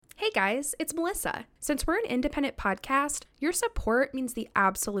Hey guys, it's Melissa. Since we're an independent podcast, your support means the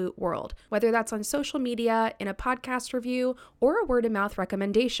absolute world, whether that's on social media, in a podcast review, or a word-of-mouth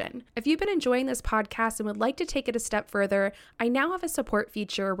recommendation. If you've been enjoying this podcast and would like to take it a step further, I now have a support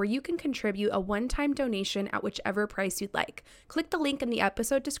feature where you can contribute a one-time donation at whichever price you'd like. Click the link in the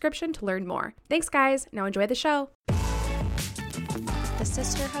episode description to learn more. Thanks guys, now enjoy the show. The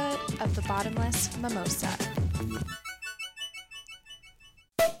Sisterhood of the Bottomless Mimosa.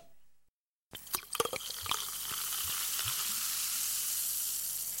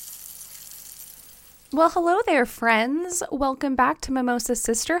 Well, hello there, friends. Welcome back to Mimosa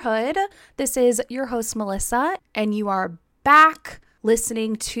Sisterhood. This is your host, Melissa, and you are back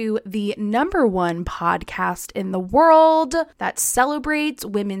listening to the #1 podcast in the world that celebrates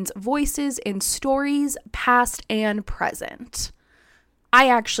women's voices and stories, past and present. I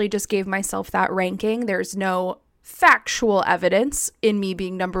actually just gave myself that ranking. There's no factual evidence in me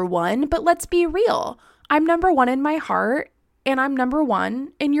being #1, but let's be real. I'm #1 in my heart, and I'm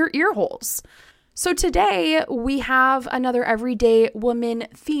 #1 in your ear holes. So today we have another Everyday Woman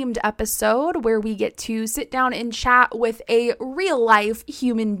themed episode where we get to sit down and chat with a real life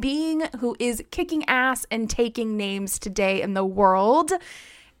human being who is kicking ass and taking names today in the world.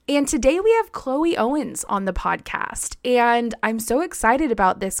 And today we have Chloe Owens on the podcast. And I'm so excited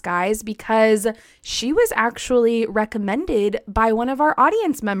about this, guys, because she was actually recommended by one of our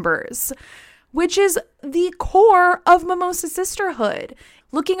audience members, which is the core of Mimosa Sisterhood.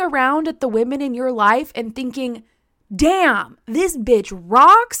 Looking around at the women in your life and thinking, damn, this bitch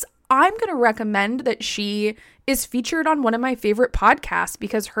rocks. I'm going to recommend that she is featured on one of my favorite podcasts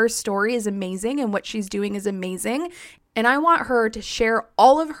because her story is amazing and what she's doing is amazing. And I want her to share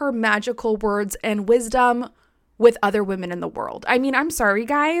all of her magical words and wisdom with other women in the world. I mean, I'm sorry,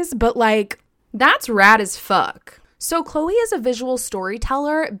 guys, but that's rad as fuck. So Chloe is a visual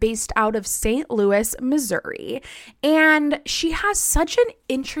storyteller based out of St. Louis, Missouri, and she has such an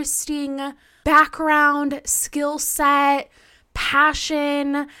interesting background, skill set,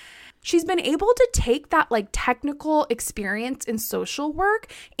 passion. She's been able to take that technical experience in social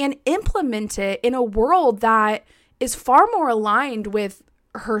work and implement it in a world that is far more aligned with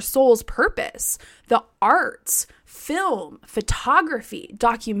her soul's purpose, the arts, film, photography,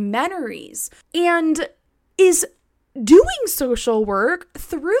 documentaries, and is doing social work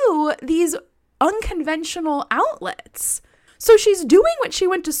through these unconventional outlets. So she's doing what she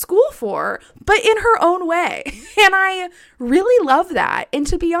went to school for, but in her own way. And I really love that. And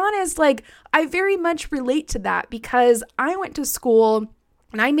to be honest, I very much relate to that because I went to school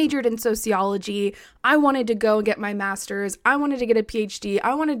and I majored in sociology. I wanted to go and get my master's. I wanted to get a PhD.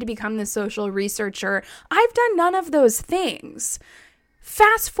 I wanted to become the social researcher. I've done none of those things.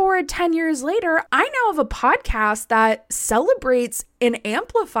 Fast forward 10 years later, I now have a podcast that celebrates and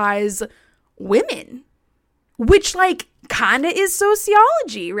amplifies women, which kind of is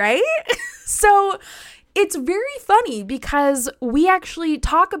sociology, right? So it's very funny because we actually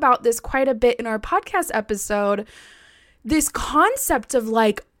talk about this quite a bit in our podcast episode. This concept of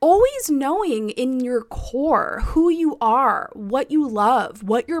always knowing in your core who you are, what you love,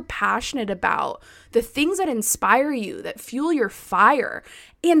 what you're passionate about, the things that inspire you, that fuel your fire,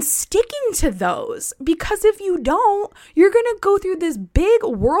 and sticking to those. Because if you don't, you're going to go through this big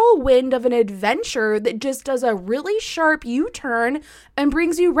whirlwind of an adventure that just does a really sharp U-turn and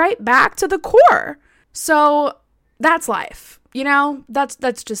brings you right back to the core. So that's life,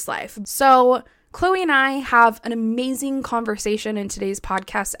 that's just life. So Chloe and I have an amazing conversation in today's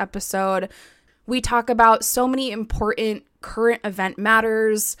podcast episode. We talk about so many important current event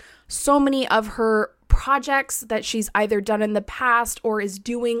matters, so many of her projects that she's either done in the past or is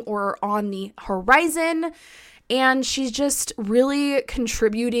doing or on the horizon. And she's just really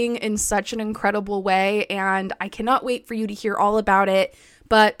contributing in such an incredible way. And I cannot wait for you to hear all about it.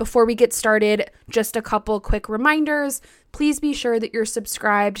 But before we get started, just a couple quick reminders. Please be sure that you're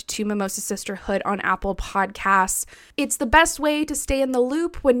subscribed to Mimosa Sisterhood on Apple Podcasts. It's the best way to stay in the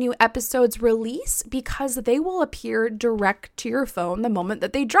loop when new episodes release because they will appear direct to your phone the moment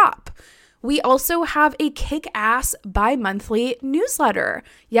that they drop. We also have a kick-ass bi-monthly newsletter.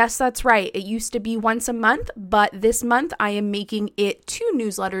 Yes, that's right. It used to be once a month, but this month I am making it 2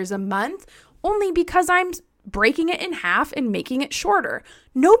 newsletters a month only because I'm breaking it in half and making it shorter.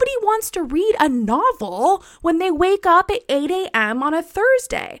 Nobody wants to read a novel when they wake up at 8 a.m. on a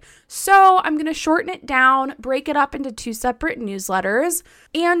Thursday. So I'm going to shorten it down, break it up into 2 separate newsletters,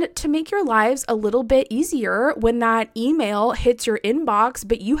 and to make your lives a little bit easier when that email hits your inbox,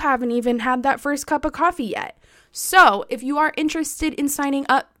 but you haven't even had that first cup of coffee yet. So if you are interested in signing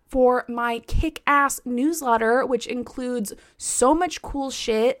up for my kick-ass newsletter, which includes so much cool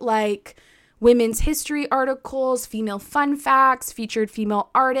shit like women's history articles, female fun facts, featured female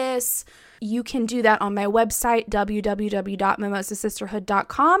artists. You can do that on my website,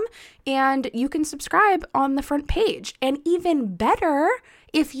 www.mimosasisterhood.com, and you can subscribe on the front page. And even better,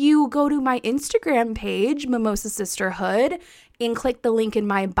 if you go to my Instagram page, Mimosa Sisterhood, and click the link in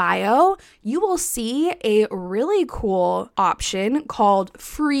my bio, you will see a really cool option called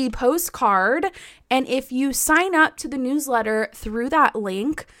Free Postcard. And if you sign up to the newsletter through that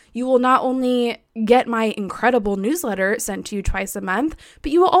link, you will not only get my incredible newsletter sent to you twice a month,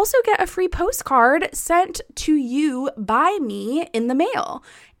 but you will also get a free postcard sent to you by me in the mail.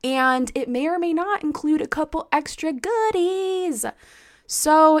 And it may or may not include a couple extra goodies.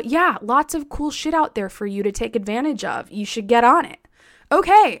 So yeah, lots of cool shit out there for you to take advantage of. You should get on it.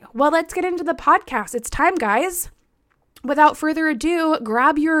 Okay, well, let's get into the podcast. It's time, guys. Without further ado,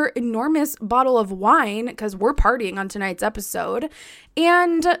 grab your enormous bottle of wine, because we're partying on tonight's episode,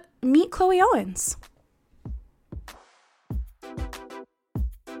 and meet Chloe Owens.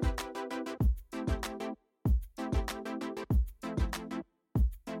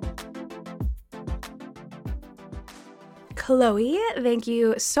 Chloe, thank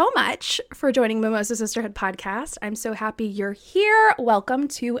you so much for joining Mimosa Sisterhood podcast. I'm so happy you're here. Welcome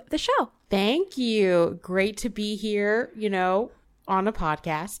to the show. Thank you. Great to be here, on a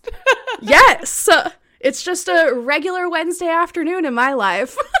podcast. Yes. It's just a regular Wednesday afternoon in my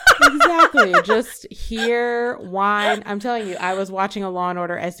life. Exactly. Just here, wine. I'm telling you, I was watching a Law &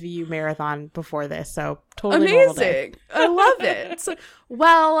 Order SVU marathon before this, so totally normal day. Amazing. I love it.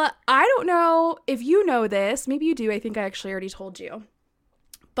 Well, I don't know if you know this. Maybe you do. I think I actually already told you.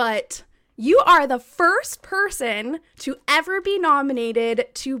 But you are the first person to ever be nominated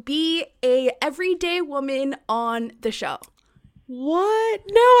to be a everyday woman on the show. What?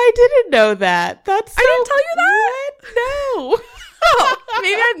 No, I didn't know that. I didn't tell you that? What? No. Oh,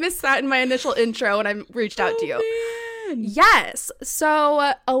 maybe I missed that in my initial intro when I reached out to you. Man. Yes.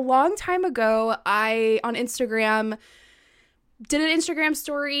 So a long time ago, I, on Instagram, did an Instagram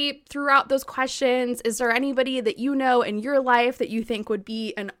story, threw out those questions. Is there anybody that you know in your life that you think would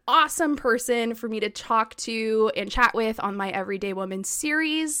be an awesome person for me to talk to and chat with on my Everyday Woman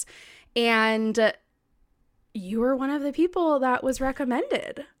series? And you were one of the people that was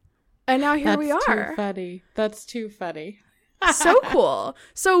recommended. And now here we are. That's too funny. That's too funny. So cool.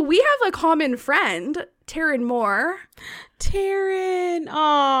 So we have a common friend, Taryn Moore. Taryn.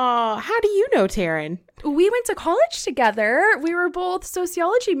 Oh, how do you know Taryn? We went to college together. We were both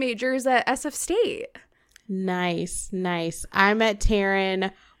sociology majors at SF State. Nice, nice. I met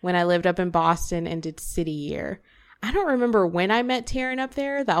Taryn when I lived up in Boston and did City Year. I don't remember when I met Taryn up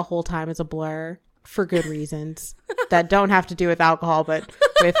there. That whole time is a blur for good reasons that don't have to do with alcohol, but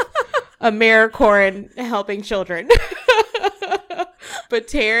with AmeriCorps and helping children. But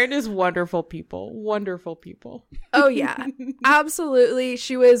Taryn is wonderful people. Wonderful people. Oh, yeah. Absolutely.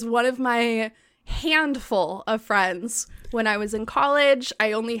 She was one of my handful of friends when I was in college.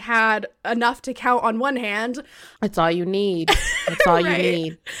 I only had enough to count on one hand. It's all you need. It's all Right. you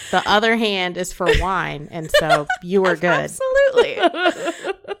need. The other hand is for wine. And so you were good. Absolutely.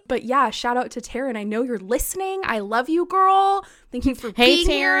 But yeah, shout out to Taryn. I know you're listening. I love you, girl. Thank you for being Taryn.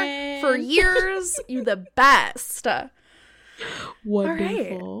 here for years. You're the best.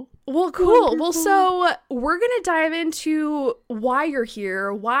 Wonderful. Well, cool. Well, so we're going to dive into why you're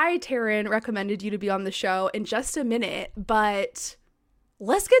here, why Taryn recommended you to be on the show in just a minute. But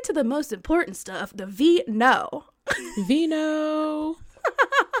let's get to the most important stuff, the vino. Vino.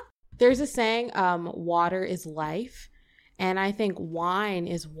 There's a saying, water is life. And I think wine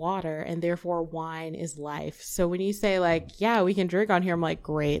is water, and therefore wine is life. So when you say like, yeah, we can drink on here, I'm like,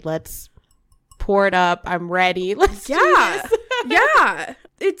 great, let's pour it up. I'm ready. Let's do this. Yeah.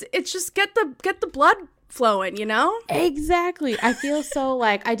 It's just get the blood flowing, you know? Exactly. I feel so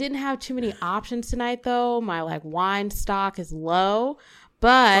like I didn't have too many options tonight though. My like wine stock is low,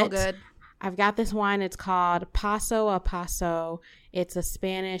 but All good. I've got this wine. It's called Paso a Paso. It's a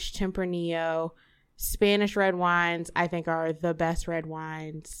Spanish Tempranillo. Spanish red wines, I think, are the best red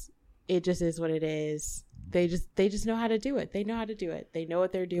wines. It just is what it is. They just know how to do it. They know how to do it. They know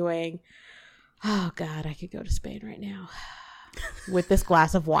what they're doing. Oh God, I could go to Spain right now with this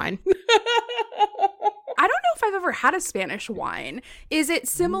glass of wine. I don't know if I've ever had a Spanish wine. Is it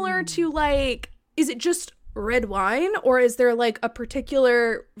similar to like, is it just red wine, or is there like a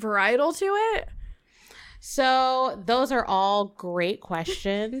particular varietal to it? So those are all great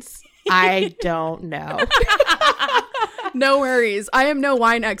questions. I don't know. No worries. I am no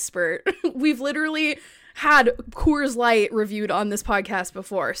wine expert. We've literally had Coors Light reviewed on this podcast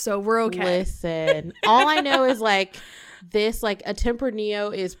before, so we're okay. Listen, all I know is like this, like a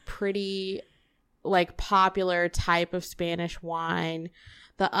Tempranillo is pretty like popular type of Spanish wine.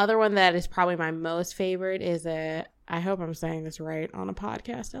 The other one that is probably my most favorite is I hope I'm saying this right on a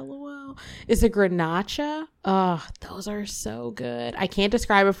podcast, LOL, is a Grenache. Oh, those are so good. I can't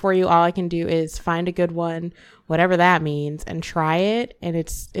describe it for you. All I can do is find a good one, whatever that means, and try it. And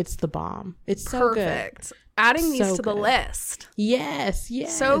it's the bomb. It's so perfect. Good. Adding these so to the good. list. Yes.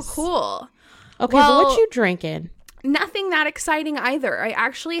 So cool. Okay, well, what you drinking? Nothing that exciting either. I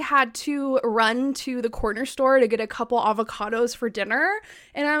actually had to run to the corner store to get a couple avocados for dinner.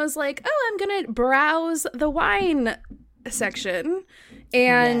 And I was like, I'm going to browse the wine section.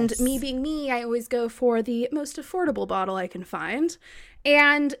 And me being me, I always go for the most affordable bottle I can find.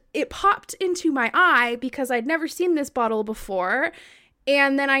 And it popped into my eye because I'd never seen this bottle before.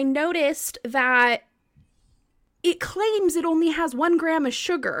 And then I noticed that it claims it only has 1 gram of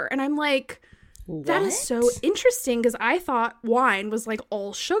sugar. And I'm like, that is so interesting because I thought wine was like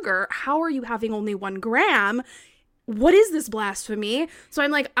all sugar. How are you having only 1 gram? What is this blasphemy? So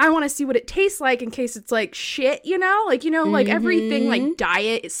I'm like, I want to see what it tastes like in case it's like shit, like everything like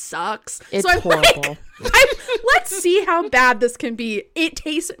diet, it sucks. It's so I'm horrible. Like, let's see how bad this can be. It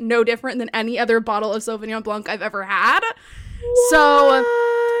tastes no different than any other bottle of Sauvignon Blanc I've ever had. What? So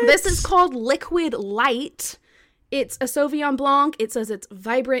this is called Liquid Light. It's a Sauvignon Blanc. It says it's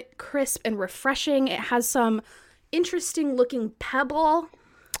vibrant, crisp, and refreshing. It has some interesting looking pebble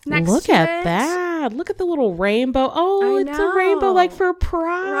next to it. Look at that. Look at the little rainbow. Oh, it's a rainbow like for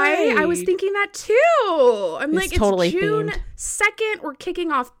Pride. Right? I was thinking that too. I'm like, it's totally June themed. 2nd. We're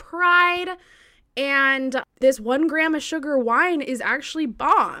kicking off Pride. And this 1 gram of sugar wine is actually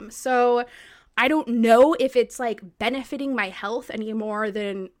bomb. So I don't know if it's like benefiting my health any more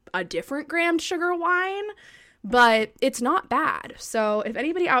than a different grammed sugar wine. But it's not bad. So if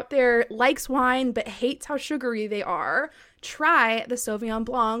anybody out there likes wine but hates how sugary they are, try the Sauvignon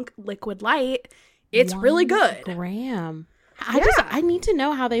Blanc Liquid Light. It's really good. 1 gram. I need to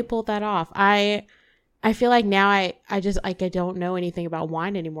know how they pulled that off. I feel like now I don't know anything about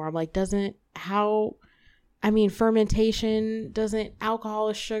wine anymore. I'm like, fermentation, doesn't alcohol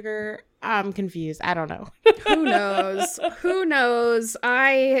is sugar? I'm confused. I don't know. Who knows?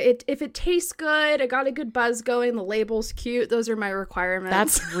 If it tastes good, I got a good buzz going, the label's cute, those are my requirements.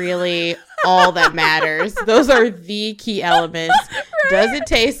 That's really all that matters. Those are the key elements. Right? Does it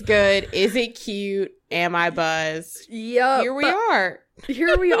taste good? Is it cute? Am I buzzed? Yep. Here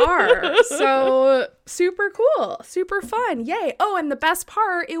we are. So super cool. Super fun. Yay. Oh, and the best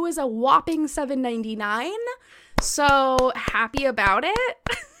part, it was a whopping $7.99. So happy about it.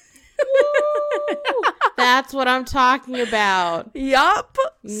 That's what I'm talking about. Yup.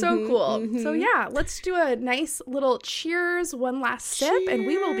 So cool. So yeah, let's do a nice little cheers, one last sip, and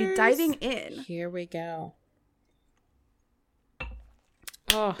we will be diving in. Here we go.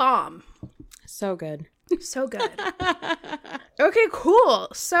 Oh, bomb. So good. So good. Okay, cool.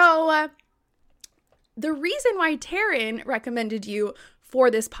 So the reason why Taryn recommended you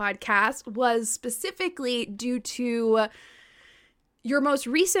for this podcast was specifically due to your most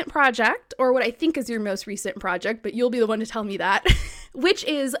recent project, or what I think is your most recent project, but you'll be the one to tell me that, which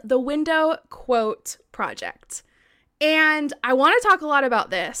is the Window Quote Project. And I want to talk a lot about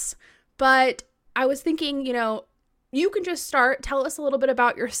this, but I was thinking, you can just tell us a little bit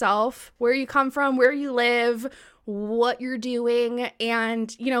about yourself, where you come from, where you live, what you're doing,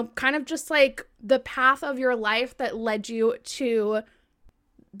 and, kind of just like the path of your life that led you to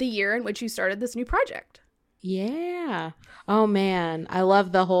the year in which you started this new project. Yeah. Oh man, I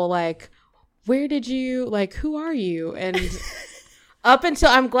love the whole where did you who are you? And up until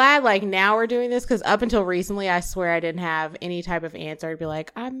I'm glad now we're doing this, because up until recently I swear I didn't have any type of answer. I'd be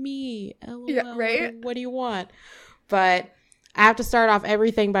like, I'm me. LOL, yeah, right? What do you want? But I have to start off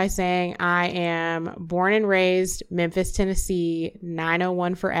everything by saying I am born and raised Memphis, Tennessee,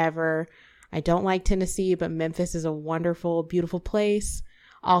 901 forever. I don't like Tennessee, but Memphis is a wonderful, beautiful place.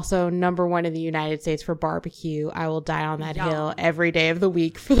 Also, #1 in the United States for barbecue. I will die on that hill every day of the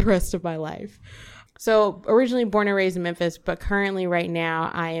week for the rest of my life. So, originally born and raised in Memphis, but currently right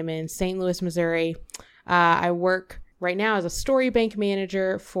now I am in St. Louis, Missouri. I work right now as a story bank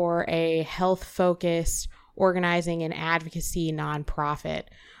manager for a health-focused organizing and advocacy nonprofit.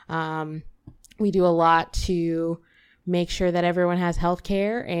 We do a lot to make sure that everyone has health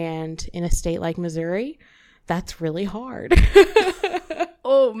care, and in a state like Missouri, that's really hard.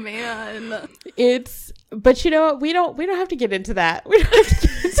 Oh man. But you know what? We don't have to get into that. We don't have to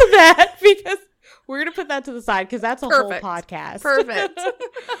get into that because we're going to put that to the side, because that's a whole podcast. Perfect.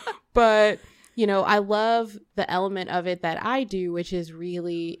 But you know, I love the element of it that I do, which is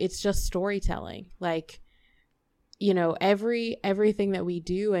really, it's just storytelling. Like, you know, everything that we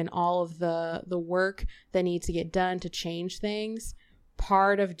do and all of the work that needs to get done to change things,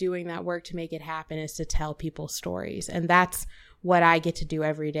 part of doing that work to make it happen is to tell people stories. And that's what I get to do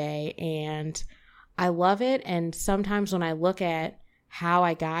every day. And I love it. And sometimes when I look at how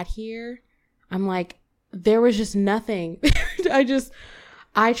I got here, I'm like, there was just nothing.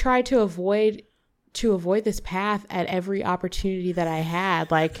 I tried to avoid this path at every opportunity that I had.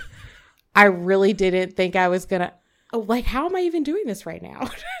 Like, I really didn't think I was gonna, like, how am I even doing this right now?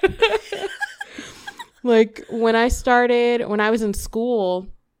 Like, when I was in school,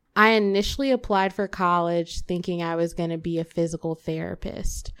 I initially applied for college thinking I was going to be a physical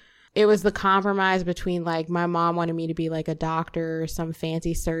therapist. It was the compromise between, like, my mom wanted me to be like a doctor or some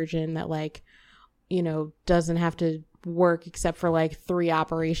fancy surgeon that, like, you know, doesn't have to work except for like 3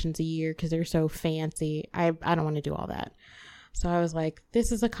 operations a year because they're so fancy. I don't want to do all that. So I was like,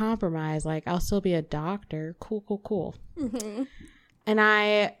 this is a compromise. Like, I'll still be a doctor. Cool. Mm-hmm. And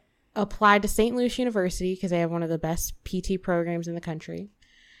I applied to St. Louis University because they have one of the best PT programs in the country.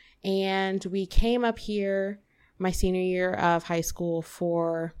 And we came up here my senior year of high school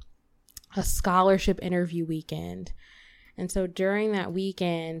for a scholarship interview weekend. And so during that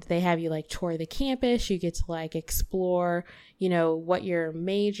weekend, they have you like tour the campus. You get to like explore, you know, what your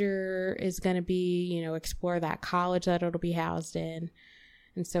major is going to be, you know, explore that college that it'll be housed in.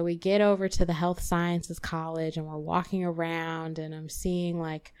 And so we get over to the health sciences college and we're walking around and I'm seeing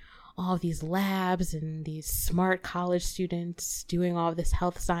like all of these labs and these smart college students doing all of this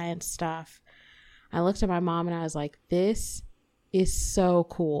health science stuff. I looked at my mom and I was like, this is so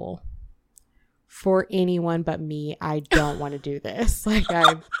cool. For anyone but me, I don't want to do this. Like,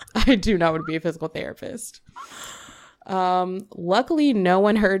 I do not want to be a physical therapist. Luckily, no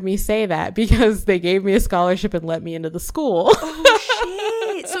one heard me say that because they gave me a scholarship and let me into the school.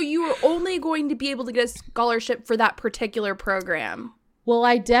 Oh, shit. So you were only going to be able to get a scholarship for that particular program. Well,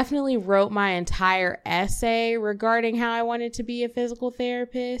 I definitely wrote my entire essay regarding how I wanted to be a physical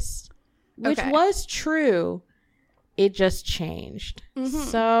therapist, which was true. It just changed. Mm-hmm.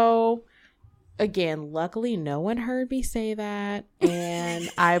 So... again, luckily no one heard me say that, and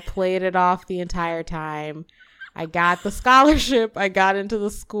I played it off the entire time. I got the scholarship, I got into the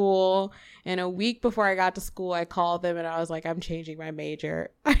school, and a week before I got to school, I called them and I was like, I'm changing my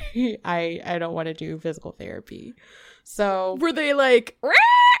major. I don't want to do physical therapy. So were they like,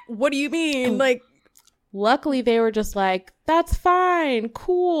 what do you mean? Like, luckily they were just like, that's fine,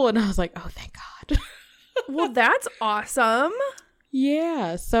 cool. And I was like, oh, thank God. Well, that's awesome.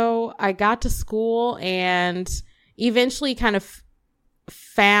 Yeah, so I got to school and eventually kind of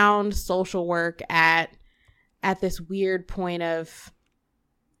found social work at this weird point of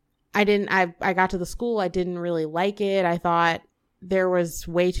I got to the school, I didn't really like it. I thought there was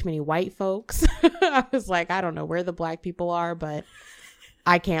way too many white folks. I was like, I don't know where the black people are, but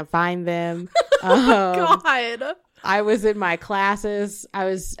I can't find them. God. I was in my classes.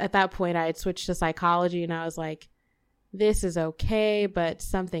 At that point I had switched to psychology and I was like, this is okay, but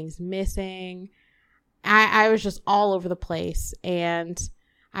something's missing. I was just all over the place. And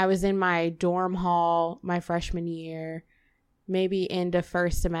I was in my dorm hall my freshman year, maybe into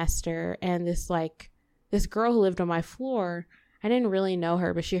first semester. And this girl who lived on my floor, I didn't really know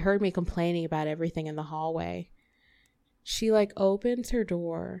her, but she heard me complaining about everything in the hallway. She like opens her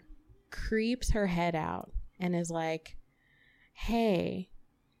door, creeps her head out, and is like, hey,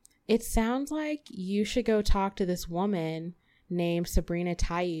 it sounds like you should go talk to this woman named Sabrina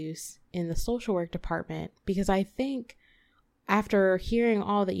Tayus in the social work department because I think after hearing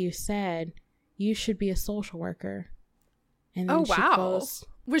all that you said, you should be a social worker. And then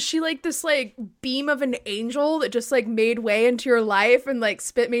Was she like this like beam of an angel that just like made way into your life and like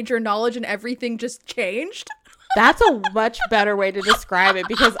made your knowledge and everything just changed? That's a much better way to describe it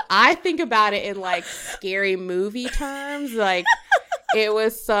because I think about it in like scary movie terms. Like it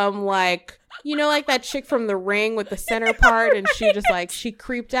was some like, you know, like that chick from The Ring with the center part. And she just like, she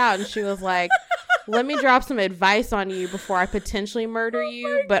creeped out and she was like, let me drop some advice on you before I potentially murder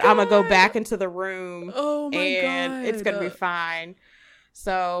you. But I'm going to go back into the room and it's going to be fine.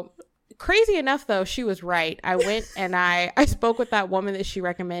 So crazy enough, though, she was right. I went and I spoke with that woman that she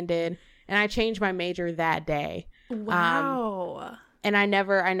recommended. And I changed my major that day. Wow. And I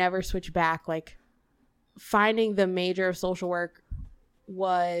never switched back. Like finding the major of social work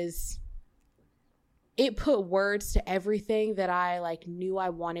it put words to everything that I like knew I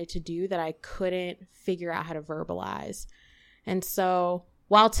wanted to do that I couldn't figure out how to verbalize. And so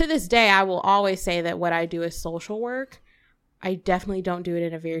while to this day, I will always say that what I do is social work, I definitely don't do it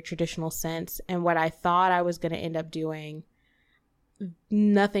in a very traditional sense. And what I thought I was going to end up doing,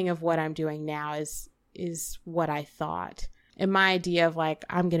 nothing of what I'm doing now is what I thought. And my idea of like,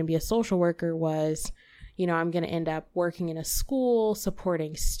 I'm going to be a social worker was, you know, I'm going to end up working in a school,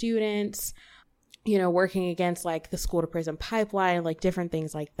 supporting students, you know, working against like the school to prison pipeline, like different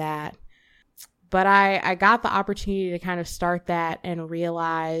things like that. But I got the opportunity to kind of start that and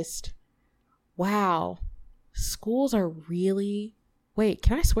realized, wow, schools are really, wait,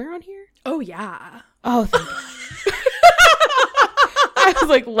 can I swear on here? Oh, yeah. Oh, thank God. I was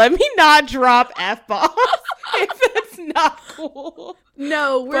like, let me not drop F-bombs if that's not cool.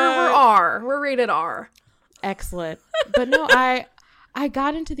 No, we're R. We're rated R. Excellent. But no, I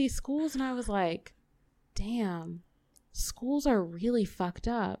got into these schools and I was like, damn, schools are really fucked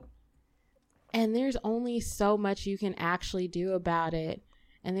up. And there's only so much you can actually do about it.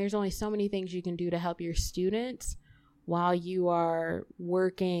 And there's only so many things you can do to help your students while you are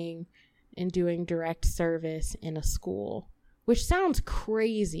working and doing direct service in a school, which sounds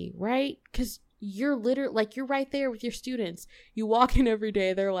crazy, right? Because you're literally like, you're right there with your students. You walk in every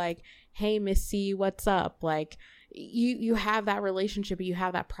day. They're like, hey, Miss C, what's up? Like you have that relationship, you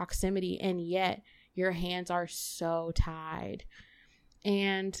have that proximity, and yet your hands are so tied.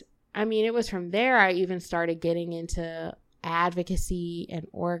 And I mean, it was from there I even started getting into advocacy and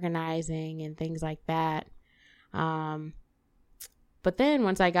organizing and things like that. But then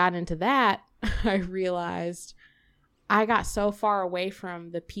once I got into that, I realized I got so far away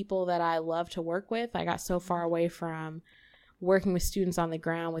from the people that I love to work with. I got so far away from working with students on the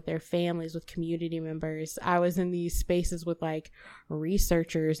ground, with their families, with community members. I was in these spaces with like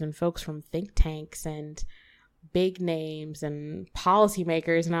researchers and folks from think tanks and big names and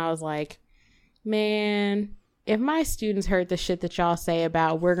policymakers, and I was like, man, if my students heard the shit that y'all say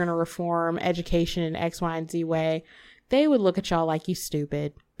about we're going to reform education in X, Y, and Z way, they would look at y'all like you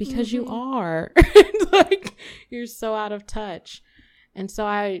stupid, because you are. Like, you're so out of touch. And so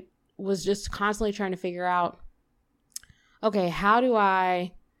I was just constantly trying to figure out, okay, how do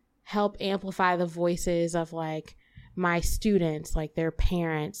I help amplify the voices of like my students, like their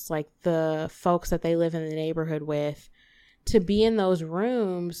parents, like the folks that they live in the neighborhood with, to be in those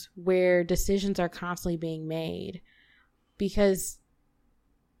rooms where decisions are constantly being made. Because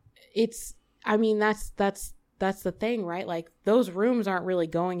it's, I mean, that's the thing, right? Like those rooms aren't really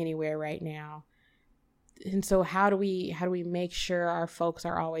going anywhere right now. And so how do we make sure our folks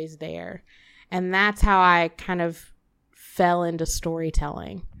are always there? And that's how I kind of fell into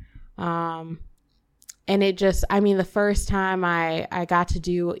storytelling. And it just, I mean, the first time I got to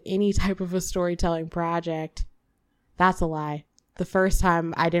do any type of a storytelling project, that's a lie. The first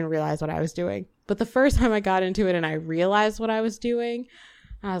time I didn't realize what I was doing. But the first time I got into it and I realized what I was doing,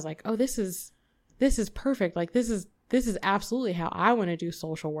 I was like, oh, this is perfect. Like, this is absolutely how I want to do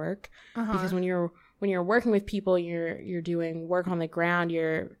social work. Because when you're working with people, you're doing work on the ground,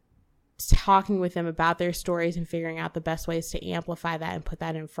 you're talking with them about their stories and figuring out the best ways to amplify that and put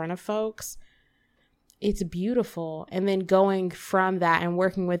that in front of folks. It's beautiful. And then going from that and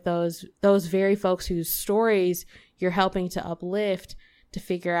working with those very folks whose stories you're helping to uplift, to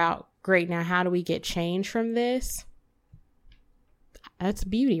figure out, great, now how do we get change from this? That's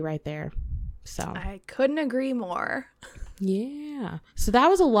beauty right there. So I couldn't agree more. Yeah. So that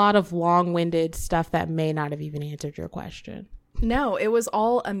was a lot of long-winded stuff that may not have even answered your question. No, it was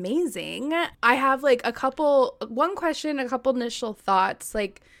all amazing. I have like one question, a couple initial thoughts,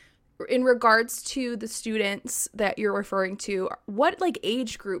 like in regards to the students that you're referring to. What like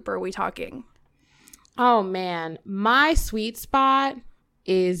age group are we talking? Oh man, my sweet spot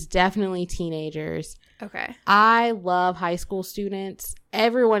is definitely teenagers. Okay. I love high school students.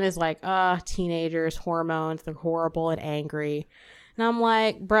 Everyone is like, teenagers, hormones, they're horrible and angry. And I'm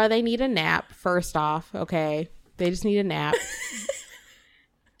like, bruh, they need a nap, first off. Okay. They just need a nap.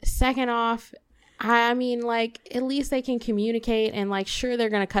 Second off, I mean, like, at least they can communicate, and like, sure, they're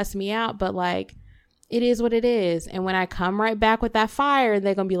going to cuss me out, but like, it is what it is. And when I come right back with that fire,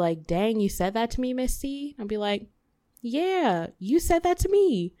 they're going to be like, dang, you said that to me, Miss C? I'll be like, yeah, you said that to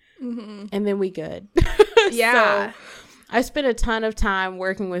me. Mm-hmm. And then we good. Yeah. So I spent a ton of time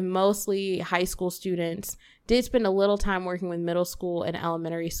working with mostly high school students. Did spend a little time working with middle school and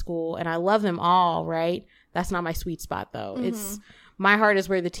elementary school, and I love them all, right? That's not my sweet spot, though. Mm-hmm. It's my heart is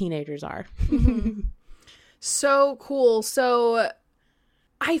where the teenagers are. Mm-hmm. So cool. So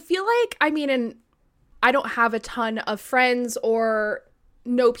I feel like, I mean, and I don't have a ton of friends or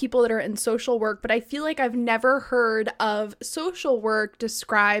know people that are in social work, but I feel like I've never heard of social work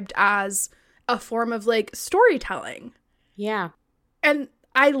described as a form of like storytelling. Yeah. And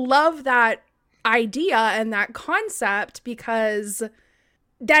I love that idea and that concept, because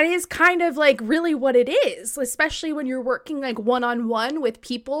that is kind of like really what it is, especially when you're working like one-on-one with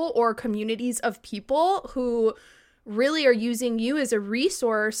people or communities of people who really are using you as a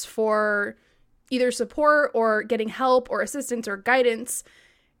resource for either support or getting help or assistance or guidance.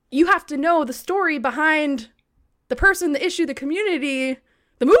 You have to know the story behind the person, the issue, the community,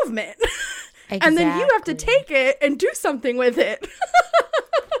 the movement. Exactly. And then you have to take it and do something with it.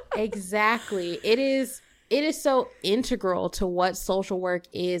 Exactly. It is so integral to what social work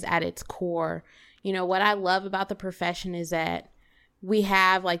is at its core. You know, what I love about the profession is that we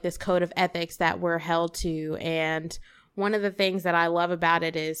have like this code of ethics that we're held to. And one of the things that I love about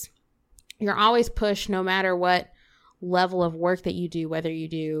it is you're always pushed, no matter what level of work that you do, whether you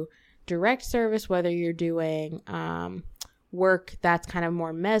do direct service, whether you're doing work that's kind of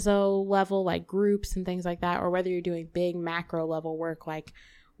more meso level, like groups and things like that, or whether you're doing big macro level work like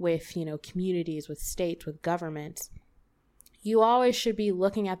with, you know, communities, with states, with governments, you always should be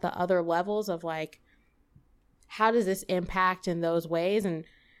looking at the other levels of like, how does this impact in those ways? And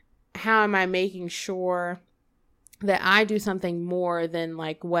how am I making sure that I do something more than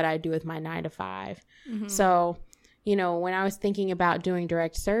like what I do with my 9 to 5? Mm-hmm. So, you know, when I was thinking about doing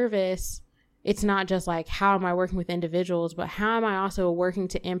direct service, it's not just like, how am I working with individuals, but how am I also working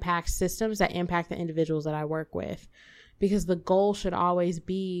to impact systems that impact the individuals that I work with? Because the goal should always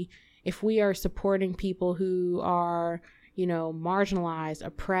be, if we are supporting people who are, you know, marginalized,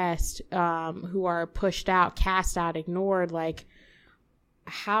 oppressed, who are pushed out, cast out, ignored, like,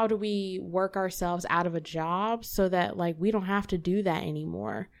 how do we work ourselves out of a job so that like we don't have to do that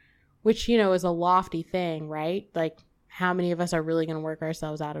anymore? Which, you know, is a lofty thing, right? Like, how many of us are really going to work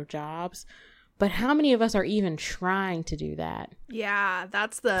ourselves out of jobs? But how many of us are even trying to do that? Yeah,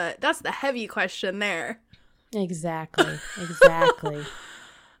 that's the heavy question there. Exactly.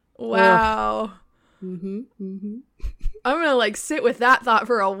 Wow. Mm-hmm. I'm gonna like sit with that thought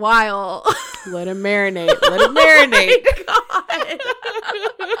for a while. Let it marinate.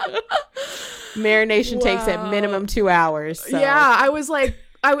 Marination takes at minimum 2 hours. So. Yeah,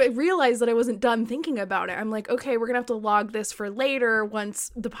 I realized that I wasn't done thinking about it. I'm like, okay, we're gonna have to log this for later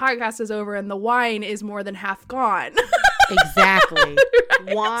once the podcast is over and the wine is more than half gone. Exactly.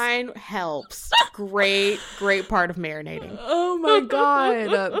 Right. Wine helps. Great part of marinating. Oh my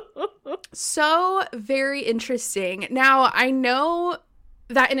God. So very interesting. Now, I know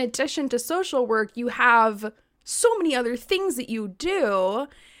that in addition to social work, you have so many other things that you do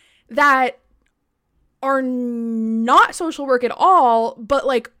that are not social work at all, but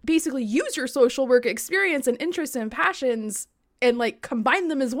like basically use your social work experience and interests and passions and like combine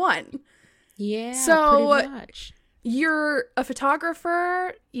them as one. Yeah, so pretty much. You're a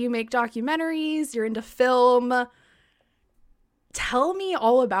photographer, you make documentaries, you're into film. Tell me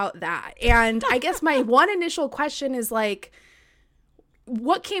all about that. And I guess my one initial question is like,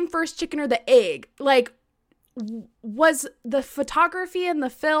 what came first, chicken or the egg? Like, was the photography and the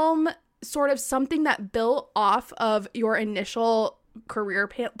film sort of something that built off of your initial career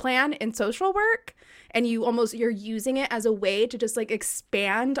plan in social work? And you're using it as a way to just like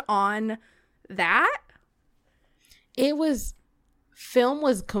expand on that? Film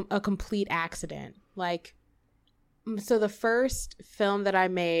was a complete accident. Like, so the first film that I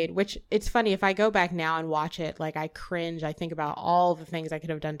made, which it's funny, if I go back now and watch it, like I cringe. I think about all the things I could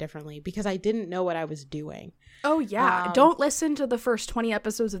have done differently because I didn't know what I was doing. Oh, yeah. Don't listen to the first 20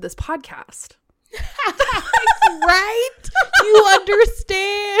 episodes of this podcast. Right? You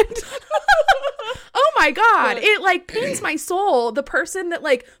understand. Oh my God. It like pains my soul. The person that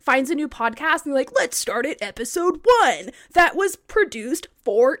like finds a new podcast and like, let's start at episode 1 that was produced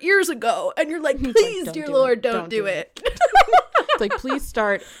 4 years ago. And you're like, please, like, dear Lord, don't do it. It's like, please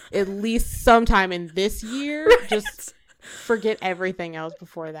start at least sometime in this year. Right. Just forget everything else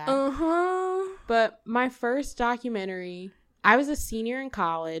before that. But my first documentary, I was a senior in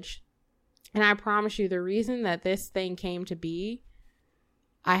college. And I promise you, the reason that this thing came to be,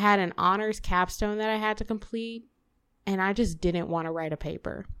 I had an honors capstone that I had to complete, and I just didn't want to write a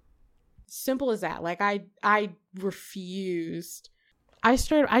paper. Simple as that. Like, I refused. I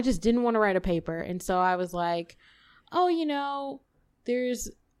just didn't want to write a paper. And so I was like, oh, you know, there's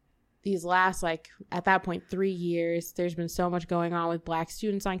these last, like, at that point, 3 years, there's been so much going on with Black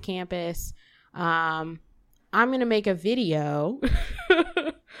students on campus. I'm going to make a video.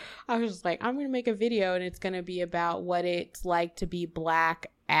 I was just like, I'm going to make a video and it's going to be about what it's like to be Black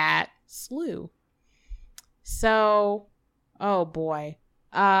at SLU. So, oh boy.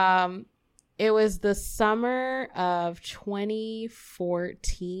 It was the summer of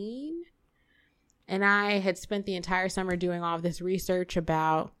 2014. And I had spent the entire summer doing all of this research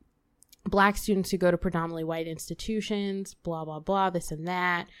about Black students who go to predominantly white institutions, blah, blah, blah, this and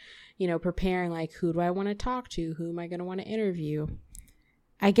that, you know, preparing like, who do I want to talk to? Who am I going to want to interview?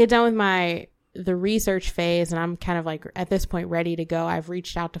 I get done with the research phase and I'm kind of like at this point ready to go. I've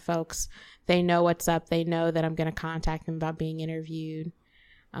reached out to folks. They know what's up. They know that I'm going to contact them about being interviewed.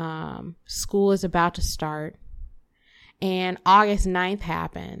 School is about to start and August 9th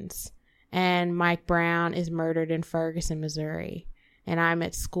happens and Mike Brown is murdered in Ferguson, Missouri. And I'm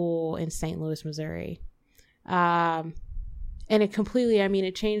at school in St. Louis, Missouri. And it completely, I mean,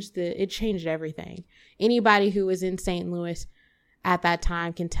 it changed everything. Anybody who was in St. Louis at that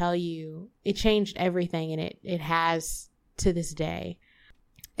time can tell you it changed everything, and it has to this day.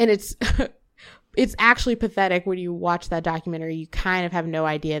 And it's it's actually pathetic when you watch that documentary. You kind of have no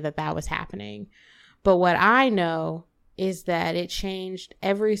idea that was happening. But what I know is that it changed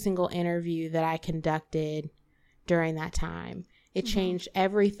every single interview that I conducted during that time. It changed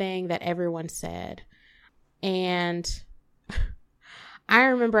everything that everyone said. And I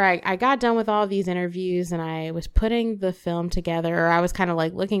remember I got done with all these interviews and I was putting the film together, or I was kind of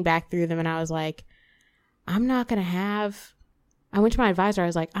like looking back through them and I was like, I went to my advisor. I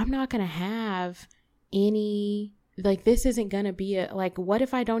was like, I'm not going to have any, like, this isn't going to be what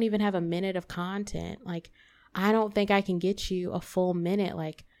if I don't even have a minute of content? Like, I don't think I can get you a full minute.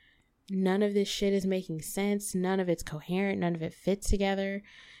 Like, none of this shit is making sense. None of it's coherent. None of it fits together.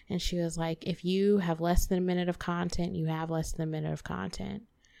 And she was like, if you have less than a minute of content, you have less than a minute of content.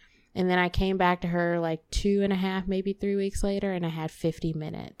 And then I came back to her like 2.5, maybe 3 weeks later, and I had 50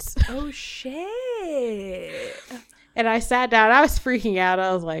 minutes. Oh, shit. And I sat down. I was freaking out.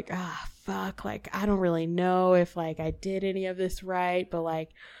 I was like, fuck. Like, I don't really know if like I did any of this right. But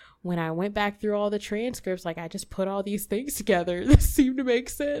like, when I went back through all the transcripts, like I just put all these things together. This seemed to make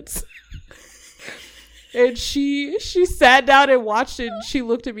sense. And she sat down and watched it and she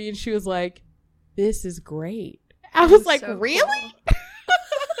looked at me and she was like, this is great. I was like, so really? Cool.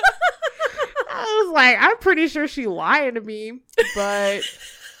 I was like, I'm pretty sure she lying to me. But,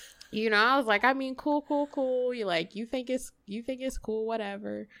 you know, I was like, I mean, cool. You like, you think it's cool,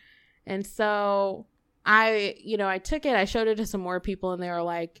 whatever. And so I took it, I showed it to some more people and they were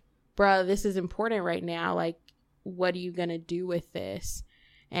like, bruh, this is important right now. Like, what are you going to do with this?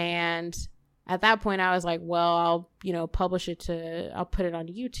 And at that point I was like, well, I'll, publish it I'll put it on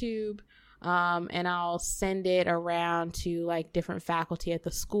YouTube, and I'll send it around to like different faculty at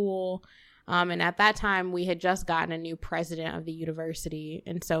the school. And at that time we had just gotten a new president of the university.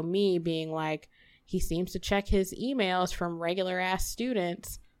 And so me being like, he seems to check his emails from regular ass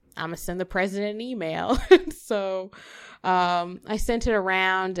students, I'm gonna send the president an email. So I sent it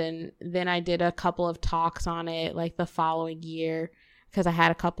around and then I did a couple of talks on it like the following year because I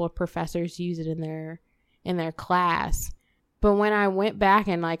had a couple of professors use it in their class. But when I went back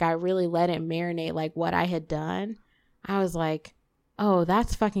and like I really let it marinate like what I had done, I was like, oh,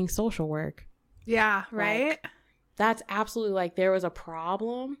 that's fucking social work. Yeah, right? Like, that's absolutely like there was a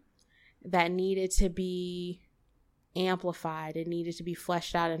problem that needed to be amplified. It needed to be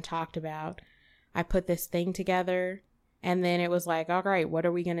fleshed out and talked about. I put this thing together and then it was like, all right,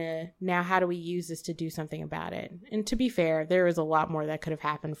 how do we use this to do something about it? And to be fair, there was a lot more that could have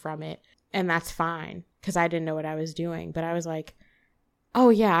happened from it. And that's fine because I didn't know what I was doing. But I was like, oh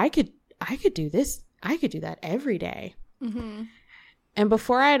yeah, I could do this. I could do that every day. Mm-hmm. And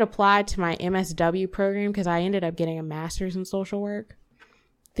before I had applied to my MSW program, because I ended up getting a master's in social work,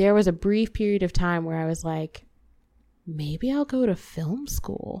 there was a brief period of time where I was like, maybe I'll go to film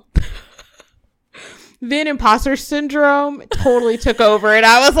school. Then imposter syndrome totally took over and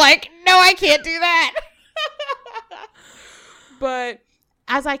I was like, no, I can't do that. But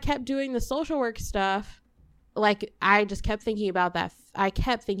as I kept doing the social work stuff, like I just kept thinking about that. I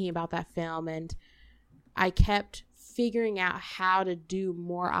kept thinking about that film and I kept figuring out how to do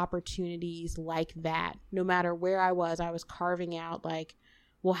more opportunities like that. No matter where I was carving out like,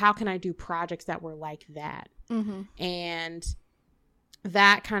 well, how can I do projects that were like that? Mm-hmm. And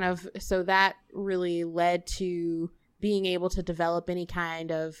that really led to being able to develop any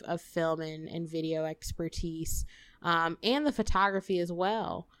kind of film and video expertise, and the photography as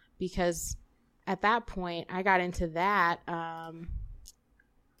well, because at that point I got into that. I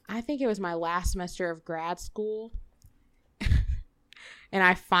think it was my last semester of grad school. And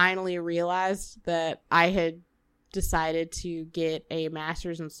I finally realized that I had decided to get a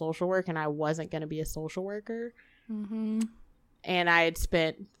master's in social work and I wasn't going to be a social worker. Mm-hmm. And I had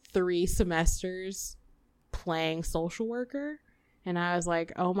spent 3 semesters playing social worker. And I was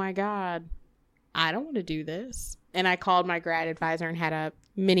like, oh my God, I don't want to do this. And I called my grad advisor and had a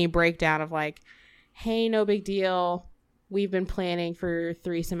mini breakdown of like, hey, no big deal. we've been planning for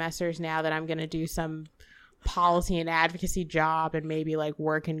 3 semesters now that I'm going to do some policy and advocacy job and maybe like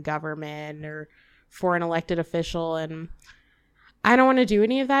work in government or for an elected official. And I don't want to do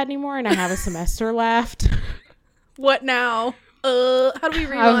any of that anymore. And I have a semester left. What now? How do we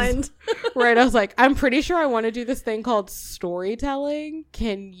rewind? I was like, I'm pretty sure I want to do this thing called storytelling.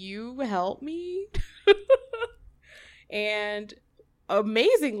 Can you help me? And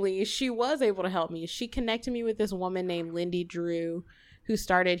amazingly, she was able to help me. She connected me with this woman named Lindy Drew, who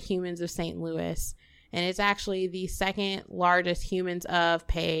started Humans of St. Louis. And it's actually the second largest Humans of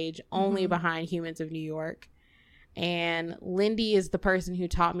page, only behind Humans of New York. And Lindy is the person who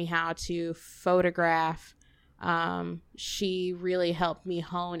taught me how to photograph. She really helped me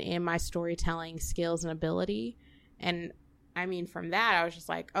hone in my storytelling skills and ability. And I mean, from that, I was just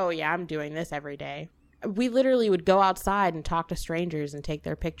like, oh yeah, I'm doing this every day. We literally would go outside and talk to strangers and take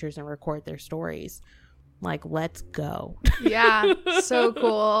their pictures and record their stories. Like, let's go. Yeah, so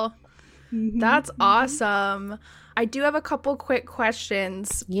cool. That's awesome. I do have a couple quick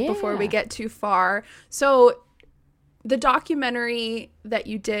questions before we get too far. So the documentary that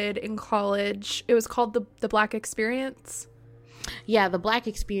you did in college, it was called The Black Experience? Yeah, The Black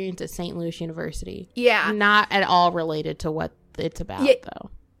Experience at St. Louis University. Yeah. Not at all related to what it's about,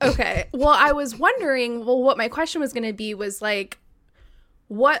 though. Okay. Well, I was wondering, what my question was going to be was, like,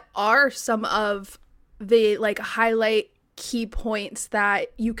 what are some of the, like, highlight key points that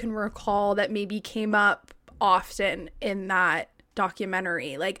you can recall that maybe came up often in that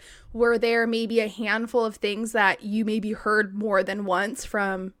documentary? Like, were there maybe a handful of things that you maybe heard more than once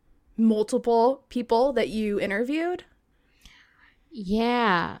from multiple people that you interviewed?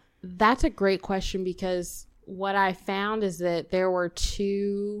 Yeah, that's a great question, because what I found is that there were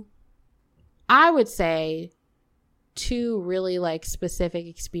two really like specific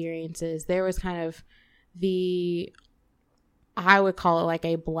experiences. There was kind of I would call it like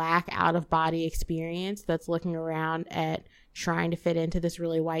a Black out of body experience that's looking around at trying to fit into this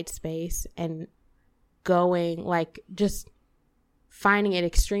really white space and going, like, just finding it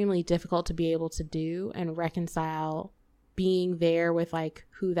extremely difficult to be able to do and reconcile being there with like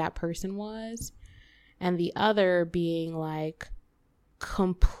who that person was. And the other being like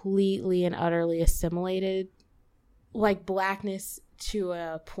completely and utterly assimilated, like Blackness to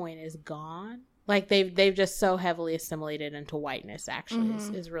a point is gone. Like they've just so heavily assimilated into whiteness, actually,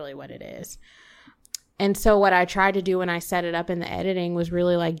 is really what it is. And so what I tried to do when I set it up in the editing was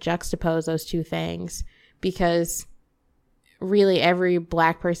really like juxtapose those two things, because really every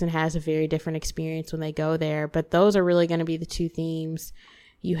Black person has a very different experience when they go there. But those are really going to be the two themes.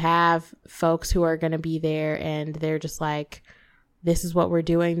 You have folks who are going to be there and they're just like, this is what we're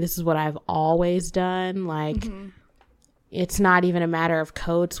doing. This is what I've always done. Like, it's not even a matter of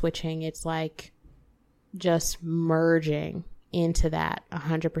code switching. It's like just merging into that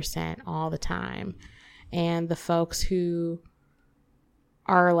 100% all the time. And the folks who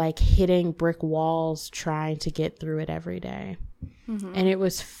are like hitting brick walls trying to get through it every day. And it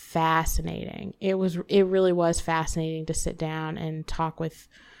was fascinating. It really was fascinating to sit down and talk with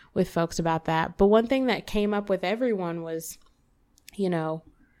folks about that. But one thing that came up with everyone was, you know,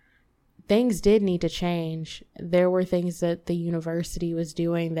 things did need to change. There were things that the university was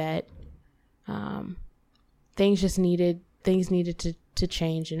doing that things needed to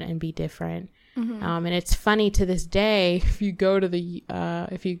change and be different. And it's funny to this day, if you go to the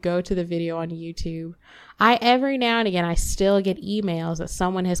video on YouTube, every now and again I still get emails that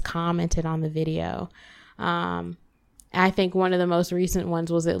someone has commented on the video. I think one of the most recent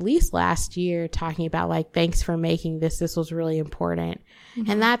ones was at least last year, talking about like, thanks for making this. This was really important.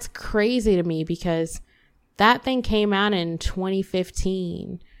 And that's crazy to me, because that thing came out in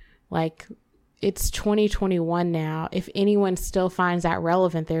 2015. Like, it's 2021 now. If anyone still finds that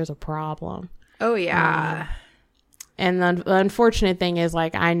relevant, there's a problem. Oh, yeah. And the unfortunate thing is,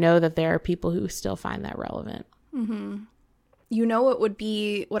 like, I know that there are people who still find that relevant. You know,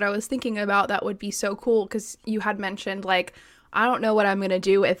 what I was thinking about that would be so cool, because you had mentioned, like, I don't know what I'm going to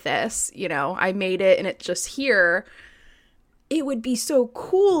do with this. You know, I made it and it's just here. It would be so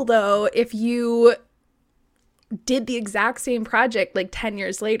cool, though, if you did the exact same project like 10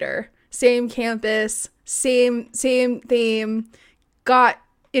 years later. Same campus, same theme, got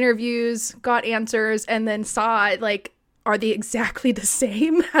interviews, got answers, and then saw it, like, are they exactly the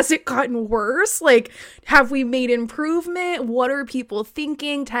same? Has it gotten worse? Like, have we made improvement? What are people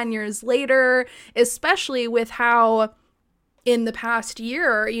thinking 10 years later? Especially with how in the past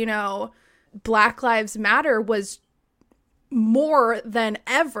year, you know, Black Lives Matter was more than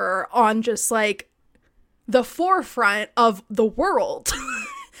ever on just like the forefront of the world.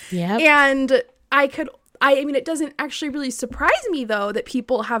 Yeah. And I mean, it doesn't actually really surprise me, though, that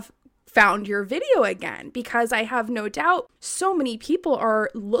people have found your video again, because I have no doubt so many people are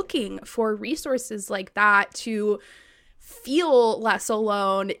looking for resources like that to feel less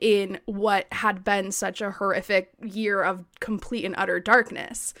alone in what had been such a horrific year of complete and utter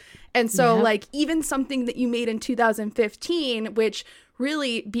darkness. And so like even something that you made in 2015, which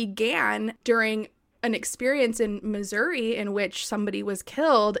really began during an experience in Missouri in which somebody was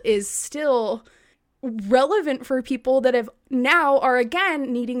killed, is still relevant for people that have now are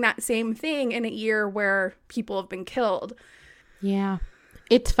again needing that same thing in a year where people have been killed. Yeah.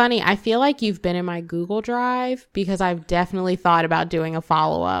 It's funny. I feel like you've been in my Google Drive because I've definitely thought about doing a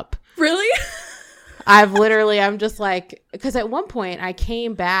follow-up. Really? I'm just like, because at one point I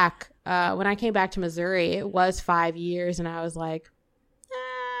came back, when I came back to Missouri, it was 5 years, and I was like,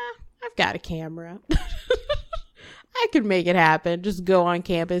 I've got a camera. I could make it happen. Just go on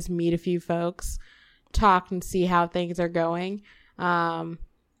campus, meet a few folks, talk and see how things are going.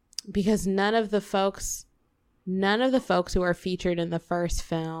 Because none of the folks who are featured in the first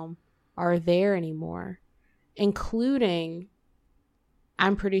film are there anymore, including,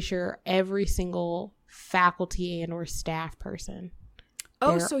 I'm pretty sure, every single faculty and or staff person.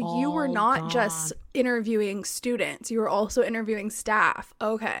 Oh, so you were not just interviewing students. You were also interviewing staff.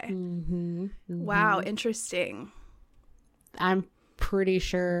 Okay. Mm-hmm. Wow. Interesting. I'm pretty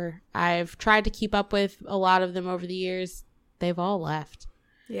sure I've tried to keep up with a lot of them over the years. They've all left.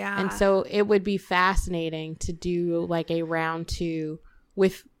 Yeah. And so it would be fascinating to do like a round 2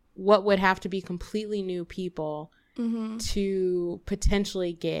 with what would have to be completely new people to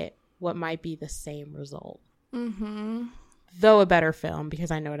potentially get what might be the same result. Mm-hmm. Though a better film,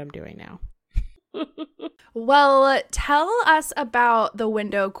 because I know what I'm doing now. Well, tell us about the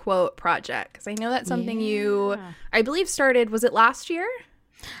window quote project, because I know that's something you, I believe, started, was it last year?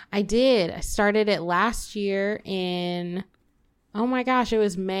 I did. I started it last year in, oh my gosh, it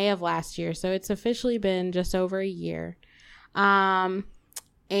was May of last year. So it's officially been just over a year. And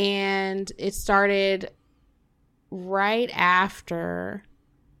it started right after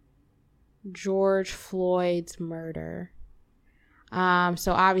George Floyd's murder.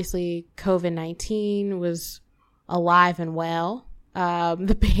 So obviously COVID-19 was alive and well.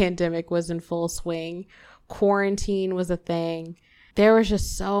 The pandemic was in full swing. Quarantine was a thing. There was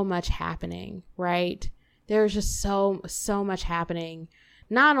just so much happening, right? There was just so much happening,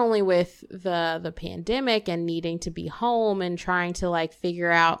 not only with the pandemic and needing to be home and trying to like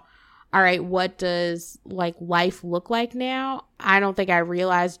figure out, all right, what does like life look like now? I don't think I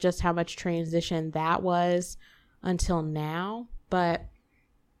realized just how much transition that was until now. But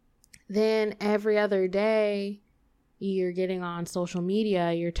then every other day you're getting on social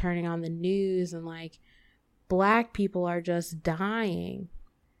media, you're turning on the news, and like Black people are just dying.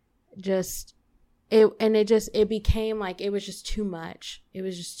 It became like, it was just too much. It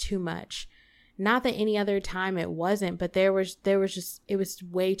was just too much. Not that any other time it wasn't, but it was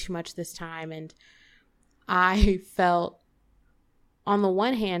way too much this time. And I felt, on the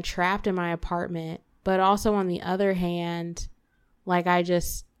one hand, trapped in my apartment, but also on the other hand, like I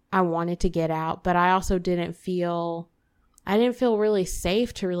wanted to get out, but I also didn't feel really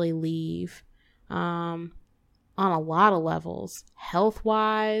safe to really leave, on a lot of levels,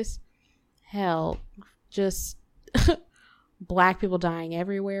 health-wise, hell, just Black people dying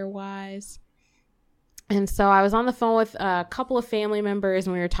everywhere wise. And so I was on the phone with a couple of family members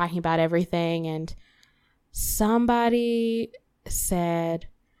and we were talking about everything, and somebody said,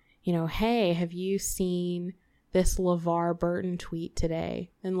 you know, hey, have you seen this LeVar Burton tweet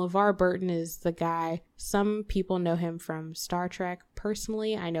today? And LeVar Burton is the guy, some people know him from Star Trek.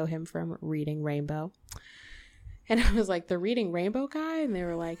 Personally, I know him from Reading Rainbow. And I was like, the Reading Rainbow guy? And they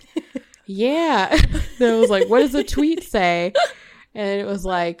were like, yeah. And I was like, what does the tweet say? And it was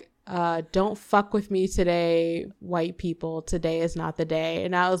like, don't fuck with me today, white people. Today is not the day.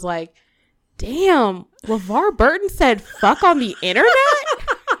 And I was like, damn, LeVar Burton said fuck on the internet?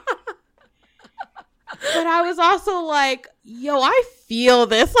 But I was also like, yo, I feel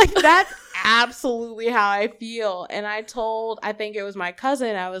this. Like, that's absolutely how I feel. And I think it was my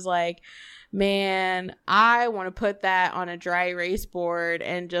cousin, I was like, man, I want to put that on a dry erase board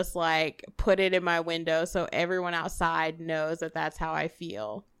and just like put it in my window so everyone outside knows that that's how I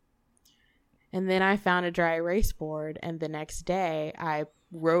feel. And then I found a dry erase board, and the next day I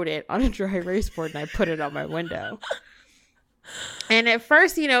wrote it on a dry erase board and I put it on my window. And at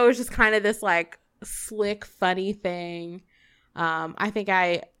first, you know, it was just kind of this like slick, funny thing. I think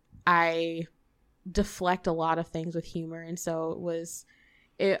I deflect a lot of things with humor, and so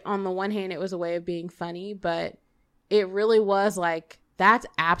on the one hand, it was a way of being funny, but it really was like, that's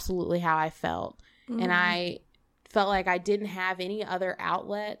absolutely how I felt. And I felt like I didn't have any other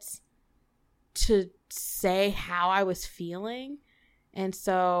outlets to say how I was feeling. And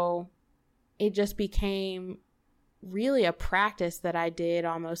so it just became really a practice that I did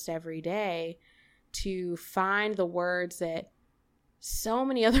almost every day to find the words that so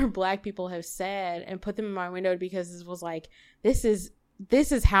many other Black people have said and put them in my window, because it was like, this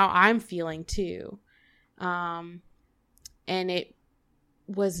is how I'm feeling too. And it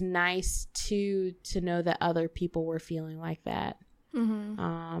was nice to know that other people were feeling like that.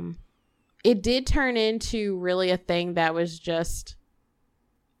 It did turn into really a thing that was just,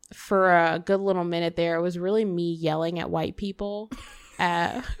 for a good little minute there, it was really me yelling at white people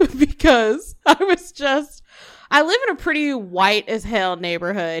because I live in a pretty white as hell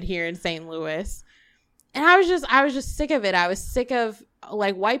neighborhood here in St. Louis. And I was just sick of it. I was sick of,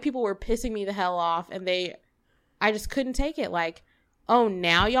 like, white people were pissing me the hell off, and I just couldn't take it. Like, oh,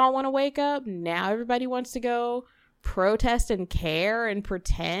 now y'all want to wake up? Now everybody wants to go protest and care and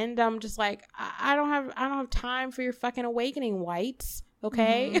pretend? I'm just like, I don't have time for your fucking awakening, whites.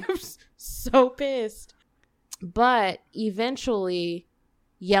 Okay? I'm so pissed. But eventually,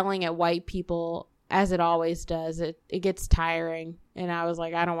 yelling at white people, as it always does, it gets tiring. And I was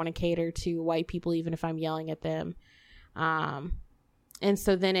like, I don't want to cater to white people even if I'm yelling at them. And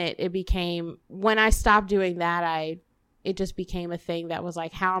so then it became, when I stopped doing that, it just became a thing that was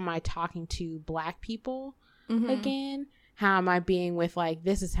like, how am I talking to Black people again? How am I being with, like,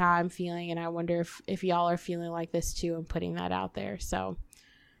 this is how I'm feeling, and I wonder if y'all are feeling like this too, and putting that out there. So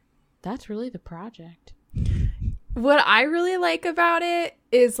that's really the project. What I really like about it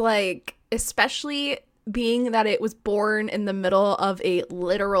is, like, especially being that it was born in the middle of a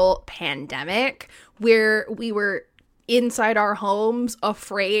literal pandemic where we were inside our homes,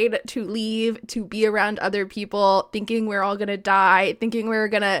 afraid to leave, to be around other people, thinking we're all gonna die, thinking we're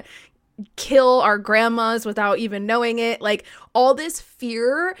gonna kill our grandmas without even knowing it, like, all this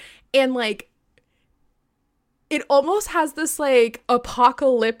fear. And, like, it almost has this, like,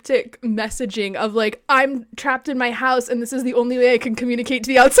 apocalyptic messaging of, like, I'm trapped in my house and this is the only way I can communicate to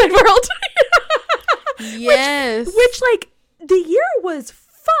the outside world. Yes. Which, like, the year was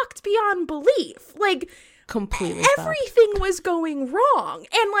fucked beyond belief. Like, completely everything was going wrong.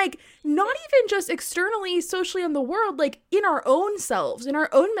 And, like, not even just externally, socially in the world, like, in our own selves, in our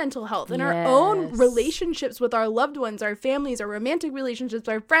own mental health, in our own relationships with our loved ones, our families, our romantic relationships,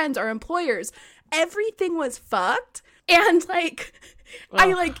 our friends, our employers. Everything was fucked. And, like,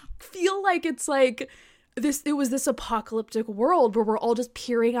 I, like, feel like it's like it was this apocalyptic world where we're all just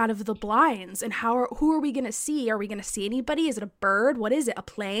peering out of the blinds, and who are we gonna see? Are we gonna see anybody? Is it a bird? What is it? A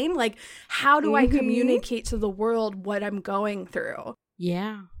plane? Like, how do I communicate to the world what I'm going through?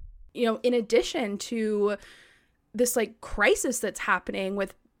 Yeah. You know, in addition to this, like, crisis that's happening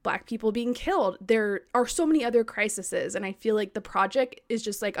with Black people being killed, there are so many other crises, and I feel like the project is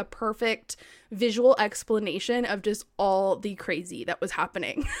just, like, a perfect visual explanation of just all the crazy that was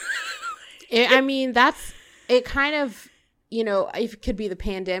happening. I mean, it kind of, you know, it could be the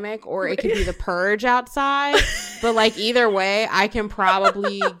pandemic or it could be the purge outside. But, like, either way, I can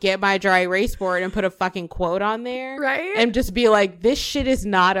probably get my dry erase board and put a fucking quote on there. Right? And just be like, this shit is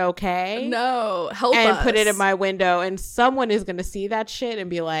not okay. No, help us. And put it in my window. And someone is going to see that shit and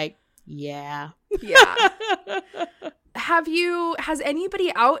be like, yeah. Yeah. Has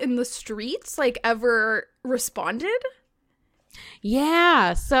anybody out in the streets, like, ever responded?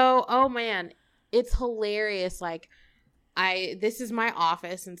 Yeah. So, oh man, it's hilarious. Like, this is my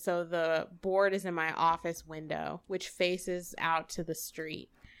office, and so the board is in my office window, which faces out to the street.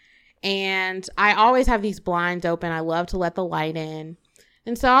 And I always have these blinds open. I love to let the light in.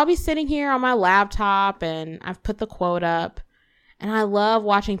 And so I'll be sitting here on my laptop, and I've put the quote up, and I love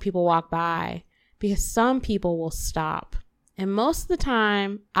watching people walk by because some people will stop. And most of the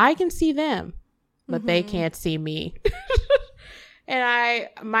time, I can see them, but they can't see me. And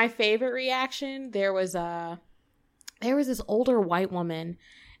my favorite reaction, there was this older white woman,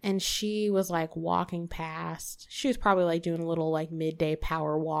 and she was, like, walking past. She was probably, like, doing a little, like, midday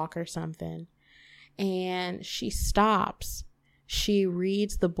power walk or something. And she stops. She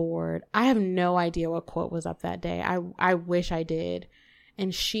reads the board. I have no idea what quote was up that day. I wish I did.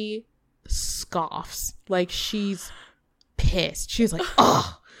 And she scoffs. Like, she's pissed. She's like,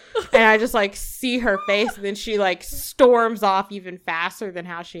 ugh. And I just, like, see her face, and then she, like, storms off even faster than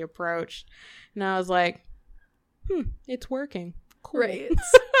how she approached. And I was like, it's working. Cool. Right.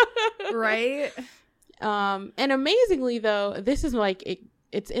 Right. And amazingly, though, this is, like,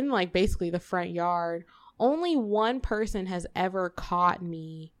 it's in, like, basically the front yard. Only one person has ever caught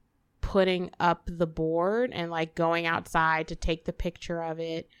me putting up the board and, like, going outside to take the picture of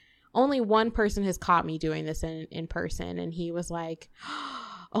it only one person has caught me doing this in person. And he was like,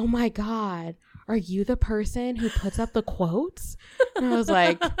 oh my God, are you the person who puts up the quotes? And I was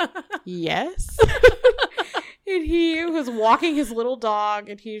like, yes. And he was walking his little dog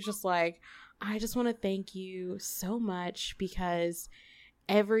and he was just like, I just want to thank you so much because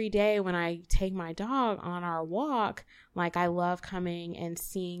every day when I take my dog on our walk, like I love coming and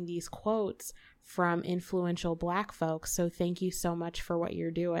seeing these quotes from influential Black folks. So thank you so much for what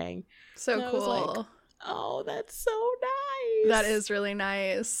you're doing. So and I cool. was like, oh, that's so nice. That is really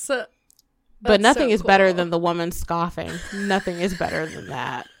nice. But nothing so is better cool. than the woman scoffing. Nothing is better than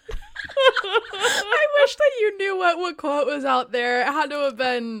that. I wish that you knew what quote was out there. It had to have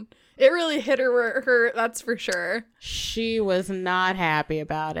been, it really hit her, that's for sure. She was not happy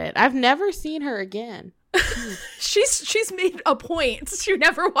about it. I've never seen her again. She's made a point to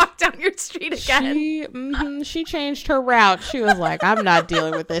never walk down your street again. She changed her route. She was like, I'm not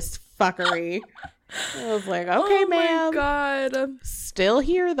dealing with this fuckery. I was like, okay, ma'am. Oh my God. Still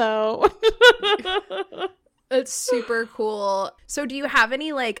here though. It's super cool. So do you have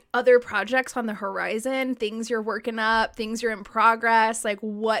any like other projects on the horizon, things you're working up, things you're in progress, like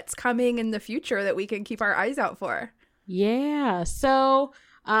what's coming in the future that we can keep our eyes out for? Yeah. So,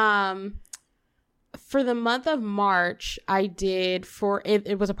 for the month of March, I did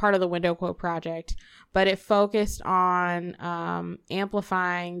it was a part of the Window Quote Project, but it focused on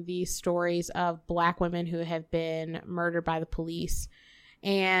amplifying the stories of Black women who have been murdered by the police.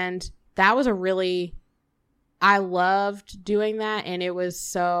 And that was I loved doing that. And it was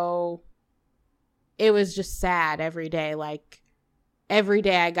just sad every day. Like every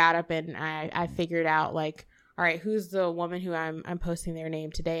day I got up and I figured out like, all right, who's the woman who I'm posting their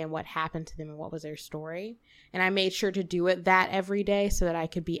name today and what happened to them and what was their story? And I made sure to do it that every day so that I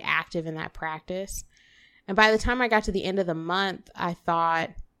could be active in that practice. And by the time I got to the end of the month, I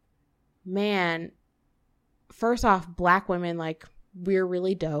thought, man, first off, Black women, like, we're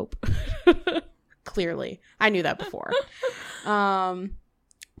really dope. Clearly. I knew that before.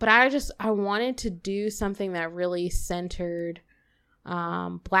 But I wanted to do something that really centered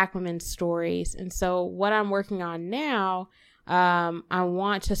Black women's stories. And so what I'm working on now, I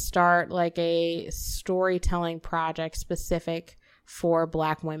want to start like a storytelling project specific for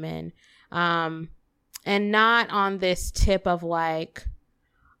Black women. And not on this tip of like,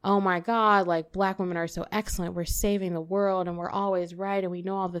 oh my God, like Black women are so excellent. We're saving the world and we're always right and we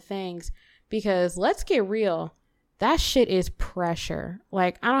know all the things. Because let's get real, that shit is pressure.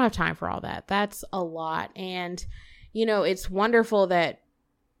 Like, I don't have time for all that. That's a lot. And, you know, it's wonderful that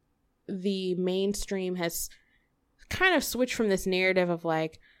the mainstream has kind of switched from this narrative of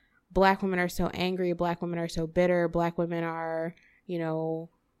like, Black women are so angry, Black women are so bitter, Black women are, you know,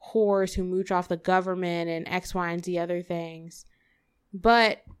 whores who mooch off the government and X, Y, and Z other things.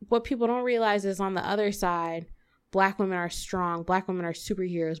 But what people don't realize is on the other side, Black women are strong. Black women are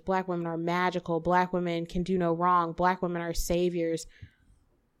superheroes. Black women are magical. Black women can do no wrong. Black women are saviors.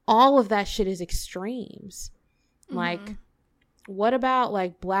 All of that shit is extremes. Mm-hmm. Like, what about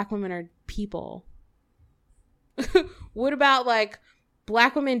like Black women are people? What about like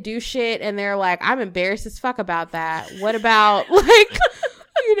Black women do shit and they're like, I'm embarrassed as fuck about that. What about like,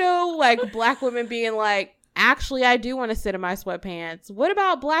 you know, like Black women being like, actually, I do want to sit in my sweatpants. What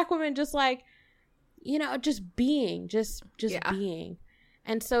about Black women just like, you know, just being, just being.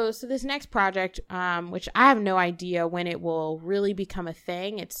 And so this next project, which I have no idea when it will really become a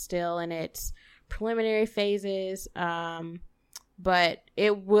thing. It's still in its preliminary phases. But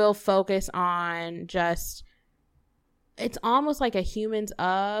it will focus on just, it's almost like a Humans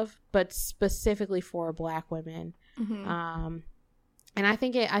of, but specifically for Black women. Mm-hmm. And I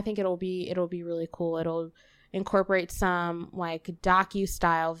think it'll be really cool. It'll incorporate some like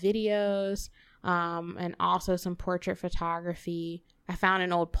docu-style videos, and also some portrait photography. I found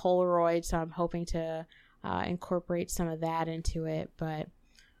an old Polaroid, so I'm hoping to incorporate some of that into it. But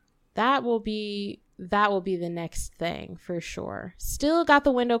that will be the next thing for sure. Still got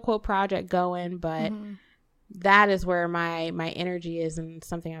the Window Quote Project going, but that is where my energy is and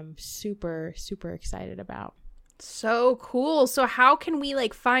something I'm super, super excited about. So cool. So how can we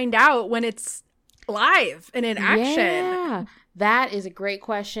like find out when it's live and in action? Yeah, that is a great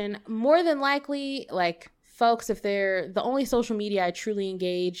question. More than likely, like folks, if they're the only social media I truly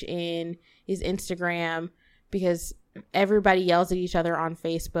engage in is Instagram, because everybody yells at each other on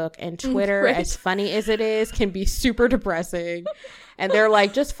Facebook, and Twitter, right, as funny as it is, can be super depressing. And they're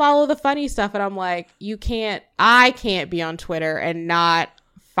like, just follow the funny stuff. And I'm like, I can't be on Twitter and not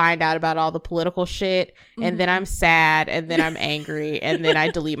find out about all the political shit. And then I'm sad, and then I'm angry, and then I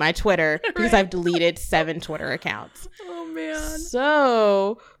delete my Twitter because I've deleted 7 Twitter accounts. Oh man.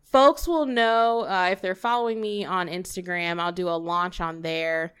 So folks will know if they're following me on Instagram. I'll do a launch on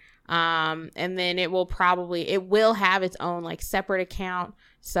there. And then it will have its own like separate account.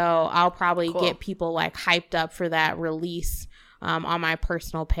 So I'll probably get people like hyped up for that release on my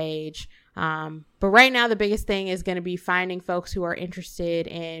personal page. But right now the biggest thing is going to be finding folks who are interested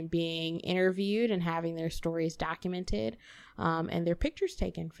in being interviewed and having their stories documented and their pictures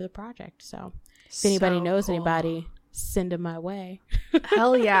taken for the project. So if anybody knows anybody, send them my way.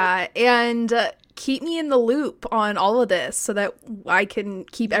 Hell yeah. And keep me in the loop on all of this so that I can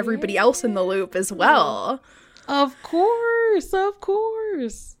keep everybody else in the loop as well. Of course.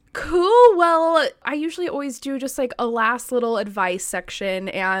 Cool. Well, I usually always do just like a last little advice section,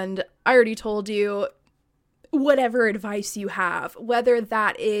 and I already told you whatever advice you have, whether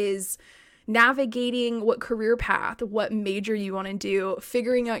that is navigating what career path, what major you want to do,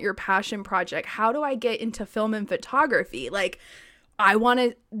 figuring out your passion project. How do I get into film and photography? Like, I want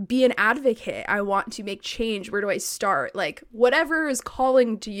to be an advocate. I want to make change. Where do I start? Like, whatever is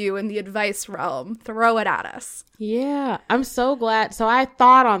calling to you in the advice realm, throw it at us. Yeah, I'm so glad. So I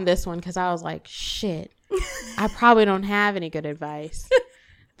thought on this one because I was like, shit, I probably don't have any good advice.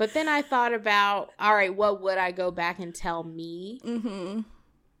 But then I thought about, all right, what would I go back and tell me? Mm-hmm.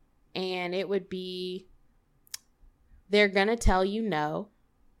 And it would be, they're going to tell you no.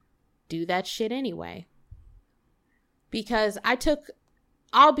 Do that shit anyway. Because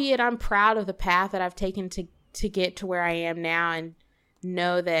albeit I'm proud of the path that I've taken to get to where I am now and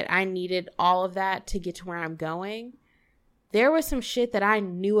know that I needed all of that to get to where I'm going. There was some shit that I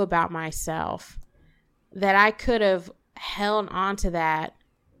knew about myself that I could have held on to that,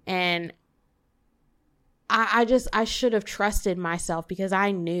 and I should have trusted myself because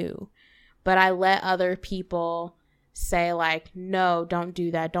I knew, but I let other people say like, no, don't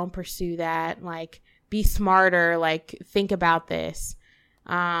do that. Don't pursue that. Like, be smarter. Like, think about this.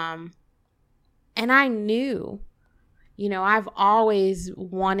 And I knew, I've always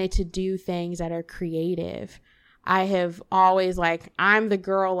wanted to do things that are creative. I have always I'm the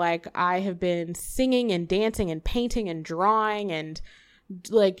girl, I have been singing and dancing and painting and drawing and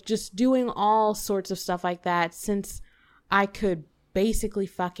just doing all sorts of stuff like that since I could basically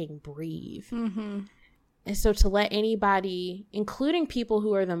fucking breathe. Mm-hmm. And so to let anybody, including people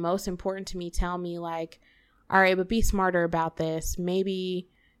who are the most important to me, tell me all right, but be smarter about this. Maybe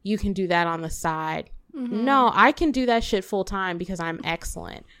you can do that on the side. Mm-hmm. No, I can do that shit full time because I'm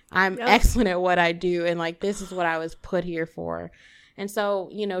excellent. I'm excellent at what I do. And this is what I was put here for. And so,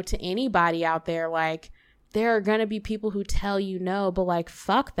 to anybody out there, there are going to be people who tell you no, but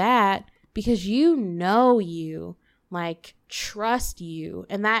fuck that, because you, trust you.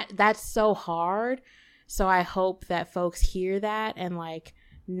 And that's so hard. So I hope that folks hear that and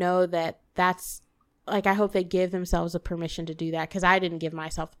know that that's I hope they give themselves a permission to do that, because I didn't give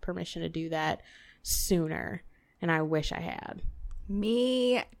myself the permission to do that sooner, and I wish I had.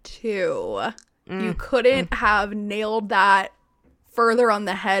 Me too. You couldn't have nailed that further on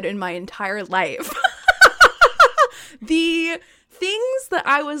the head in my entire life. The things that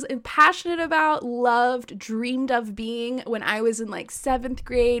I was passionate about, loved, dreamed of being when I was in 7th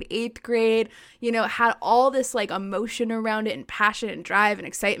grade, 8th grade, had all this emotion around it and passion and drive and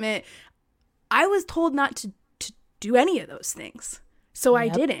excitement. I was told not to do any of those things. So I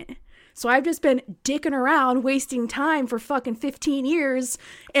didn't. So I've just been dicking around, wasting time for fucking 15 years.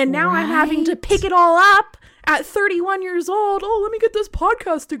 And now I'm having to pick it all up at 31 years old. Oh, let me get this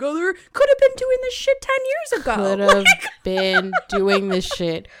podcast together. Could have been doing this shit 10 years ago. Could have been doing this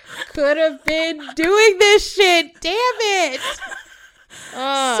shit. Could have been doing this shit. Damn it.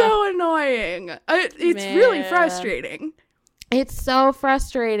 So annoying. It's really frustrating. It's so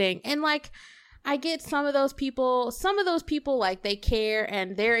frustrating. And I get some of those people, they care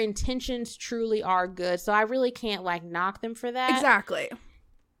and their intentions truly are good. So I really can't knock them for that. Exactly.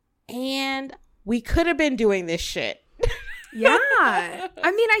 And we could have been doing this shit. Yeah. I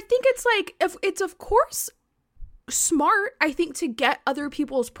mean, I think it's of course smart, I think, to get other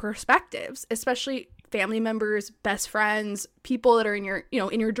people's perspectives, especially family members, best friends, people that are in your,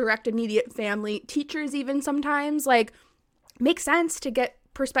 in your direct immediate family, teachers even sometimes, makes sense to get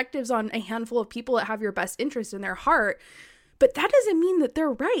perspectives on a handful of people that have your best interest in their heart, but that doesn't mean that they're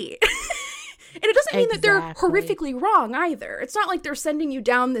right. And it doesn't mean that they're horrifically wrong either. It's not like they're sending you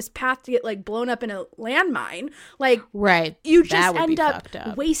down this path to get blown up in a landmine. Right. You just end up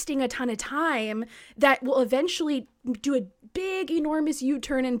wasting a ton of time that will eventually do a big, enormous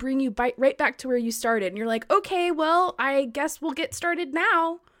U-turn and bring you right back to where you started. And you're like, okay, well, I guess we'll get started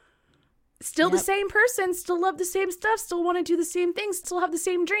now. Still the same person, still love the same stuff, still want to do the same things, still have the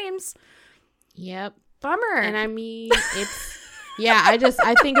same dreams. Yep. Bummer. And I mean, Yeah,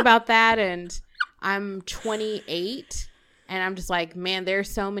 I think about that, and I'm 28, and I'm just like, man, there's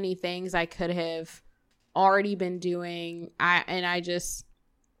so many things I could have already been doing. Some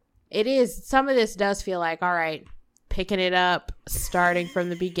of this does feel like, all right, picking it up, starting from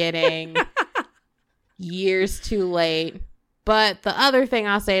the beginning, years too late. But the other thing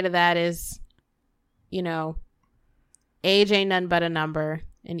I'll say to that is, age ain't nothing but a number.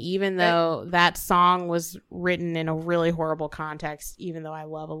 And even though that song was written in a really horrible context, even though I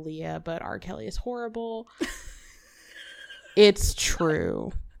love Aaliyah, but R. Kelly is horrible, it's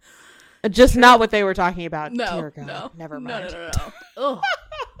true. Just not what they were talking about. No, no. Never mind. No.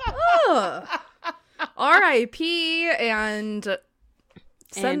 Ugh. R.I.P. and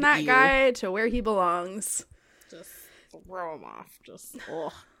send that guy to where he belongs. Just throw him off. Just,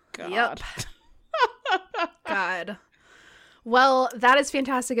 oh, God. Yep. God. Well, that is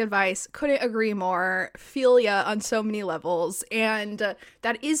fantastic advice. Couldn't agree more. Feel ya on so many levels. And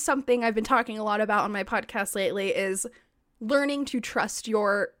that is something I've been talking a lot about on my podcast lately, is learning to trust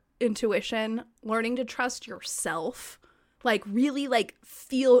your intuition, learning to trust yourself, like really like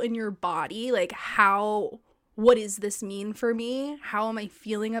feel in your body, like what does this mean for me? How am I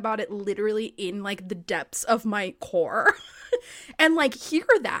feeling about it literally in like the depths of my core? And like hear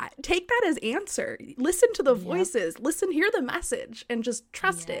that, take that as answer, listen to the voices, hear the message, and just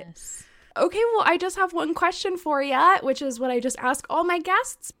trust it. Okay, well, I just have one question for you, which is what I just ask all my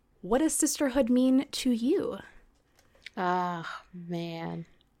guests. What does sisterhood mean to you? Oh, man.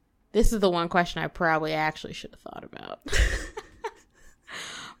 This is the one question I probably actually should have thought about.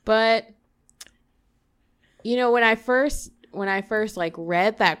 But, when I first like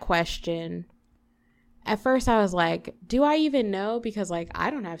read that question, at first I was like, do I even know? Because like, I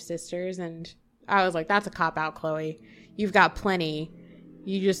don't have sisters. And I was like, that's a cop-out, Chloe. You've got plenty.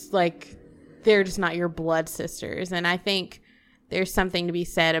 You just like, they're just not your blood sisters. And I think there's something to be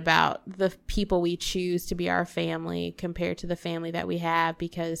said about the people we choose to be our family compared to the family that we have,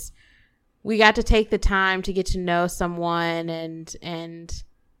 because we got to take the time to get to know someone and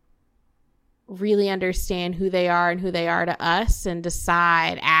really understand who they are and who they are to us, and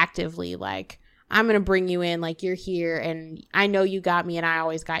decide actively, like, I'm going to bring you in, like, you're here and I know you got me and I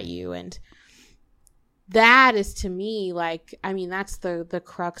always got you. And that is, to me, like, I mean, that's the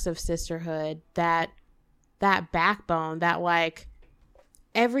crux of sisterhood, that backbone, that like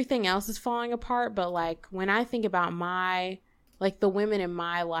everything else is falling apart. But like, when I think about like the women in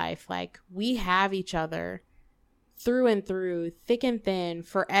my life, like, we have each other through and through, thick and thin,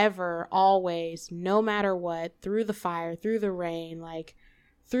 forever, always, no matter what, through the fire, through the rain, like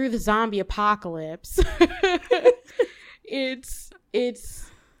through the zombie apocalypse. It's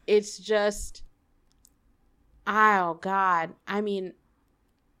just, oh God. I mean,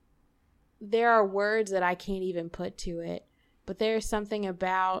 there are words that I can't even put to it, but there's something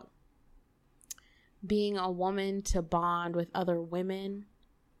about being a woman to bond with other women.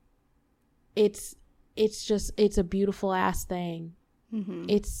 It's a beautiful ass thing. Mm-hmm.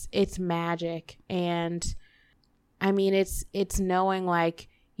 It's magic. And I mean, it's knowing like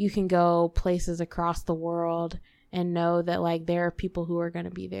you can go places across the world and know that like there are people who are going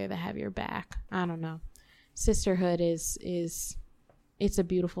to be there that have your back. I don't know. Sisterhood it's a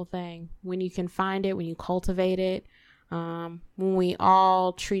beautiful thing when you can find it, when you cultivate it. When we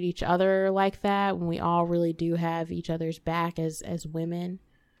all treat each other like that, when we all really do have each other's back as women,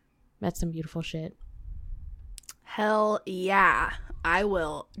 that's some beautiful shit. Hell yeah. I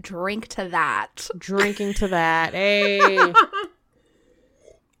will drink to that. Drinking to that. Hey.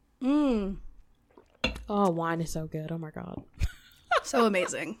 Oh, wine is so good. Oh my God. So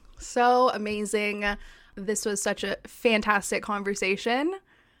amazing. So amazing. This was such a fantastic conversation.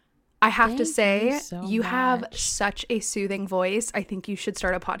 I have to say, you have such a soothing voice. I think you should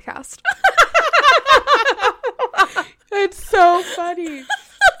start a podcast. It's so funny.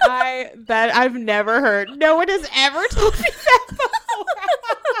 I've never heard. No one has ever told me that before.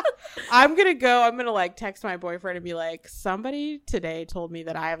 I'm gonna like text my boyfriend and be like, somebody today told me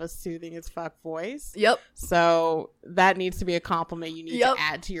that I have a soothing as fuck voice. Yep. So that needs to be a compliment you need to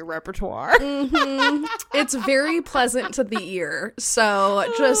add to your repertoire. Mm-hmm. It's very pleasant to the ear.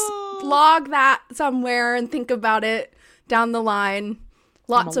 So just log that somewhere and think about it down the line.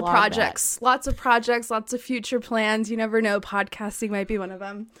 Lots of projects, lots of future plans. You never know. Podcasting might be one of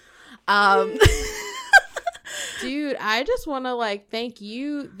them. Dude, I just want to like thank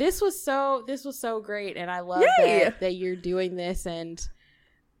you. This was so great, and I love that you're doing this, and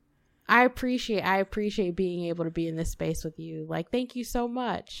I appreciate being able to be in this space with you. Like, thank you so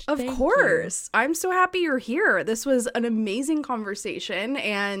much. Of course. I'm so happy you're here. This was an amazing conversation,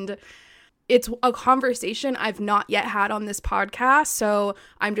 and it's a conversation I've not yet had on this podcast, so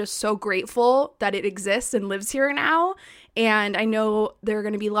I'm just so grateful that it exists and lives here now. And I know there are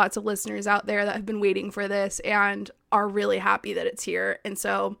going to be lots of listeners out there that have been waiting for this and are really happy that it's here. And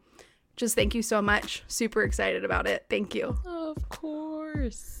so just thank you so much. Super excited about it. Thank you. Of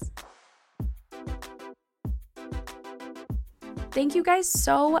course. Thank you guys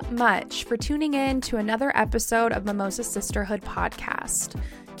so much for tuning in to another episode of Mimosa Sisterhood podcast.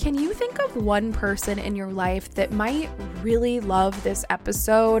 Can you think of one person in your life that might really love this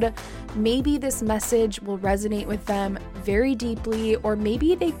episode? Maybe this message will resonate with them very deeply, or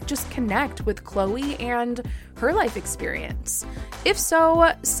maybe they just connect with Chloe and her life experience. If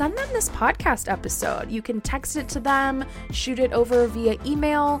so, send them this podcast episode. You can text it to them, shoot it over via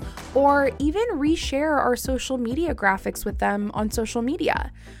email, or even reshare our social media graphics with them on social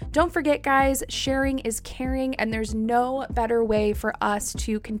media. Don't forget, guys, sharing is caring, and there's no better way for us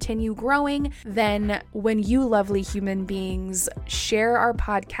to continue growing than when you lovely human beings share our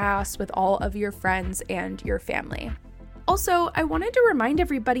podcast with all of your friends and your family. Also, I wanted to remind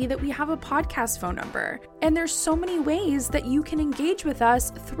everybody that we have a podcast phone number, and there's so many ways that you can engage with us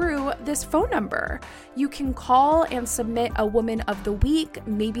through this phone number. You can call and submit a Woman of the Week.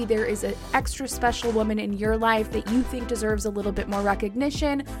 Maybe there is an extra special woman in your life that you think deserves a little bit more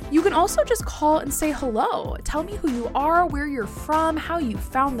recognition. You can also just call and say hello. Tell me who you are, where you're from, how you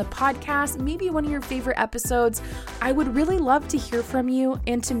found the podcast, maybe one of your favorite episodes. I would really love to hear from you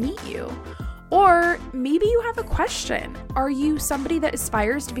and to meet you. Or maybe you have a question. Are you somebody that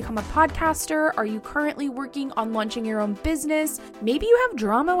aspires to become a podcaster? Are you currently working on launching your own business? Maybe you have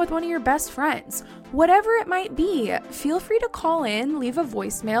drama with one of your best friends. Whatever it might be, feel free to call in, leave a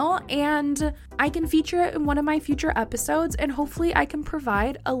voicemail, and I can feature it in one of my future episodes, and hopefully I can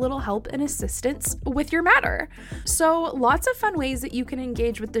provide a little help and assistance with your matter. So lots of fun ways that you can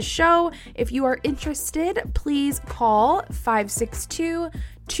engage with the show. If you are interested, please call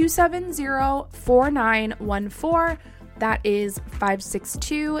 562-270-4914. That is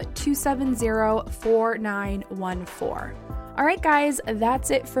 562-270-4914. All right, guys,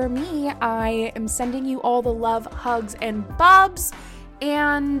 that's it for me. I am sending you all the love, hugs, and bobs,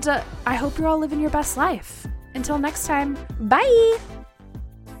 and I hope you're all living your best life. Until next time, bye!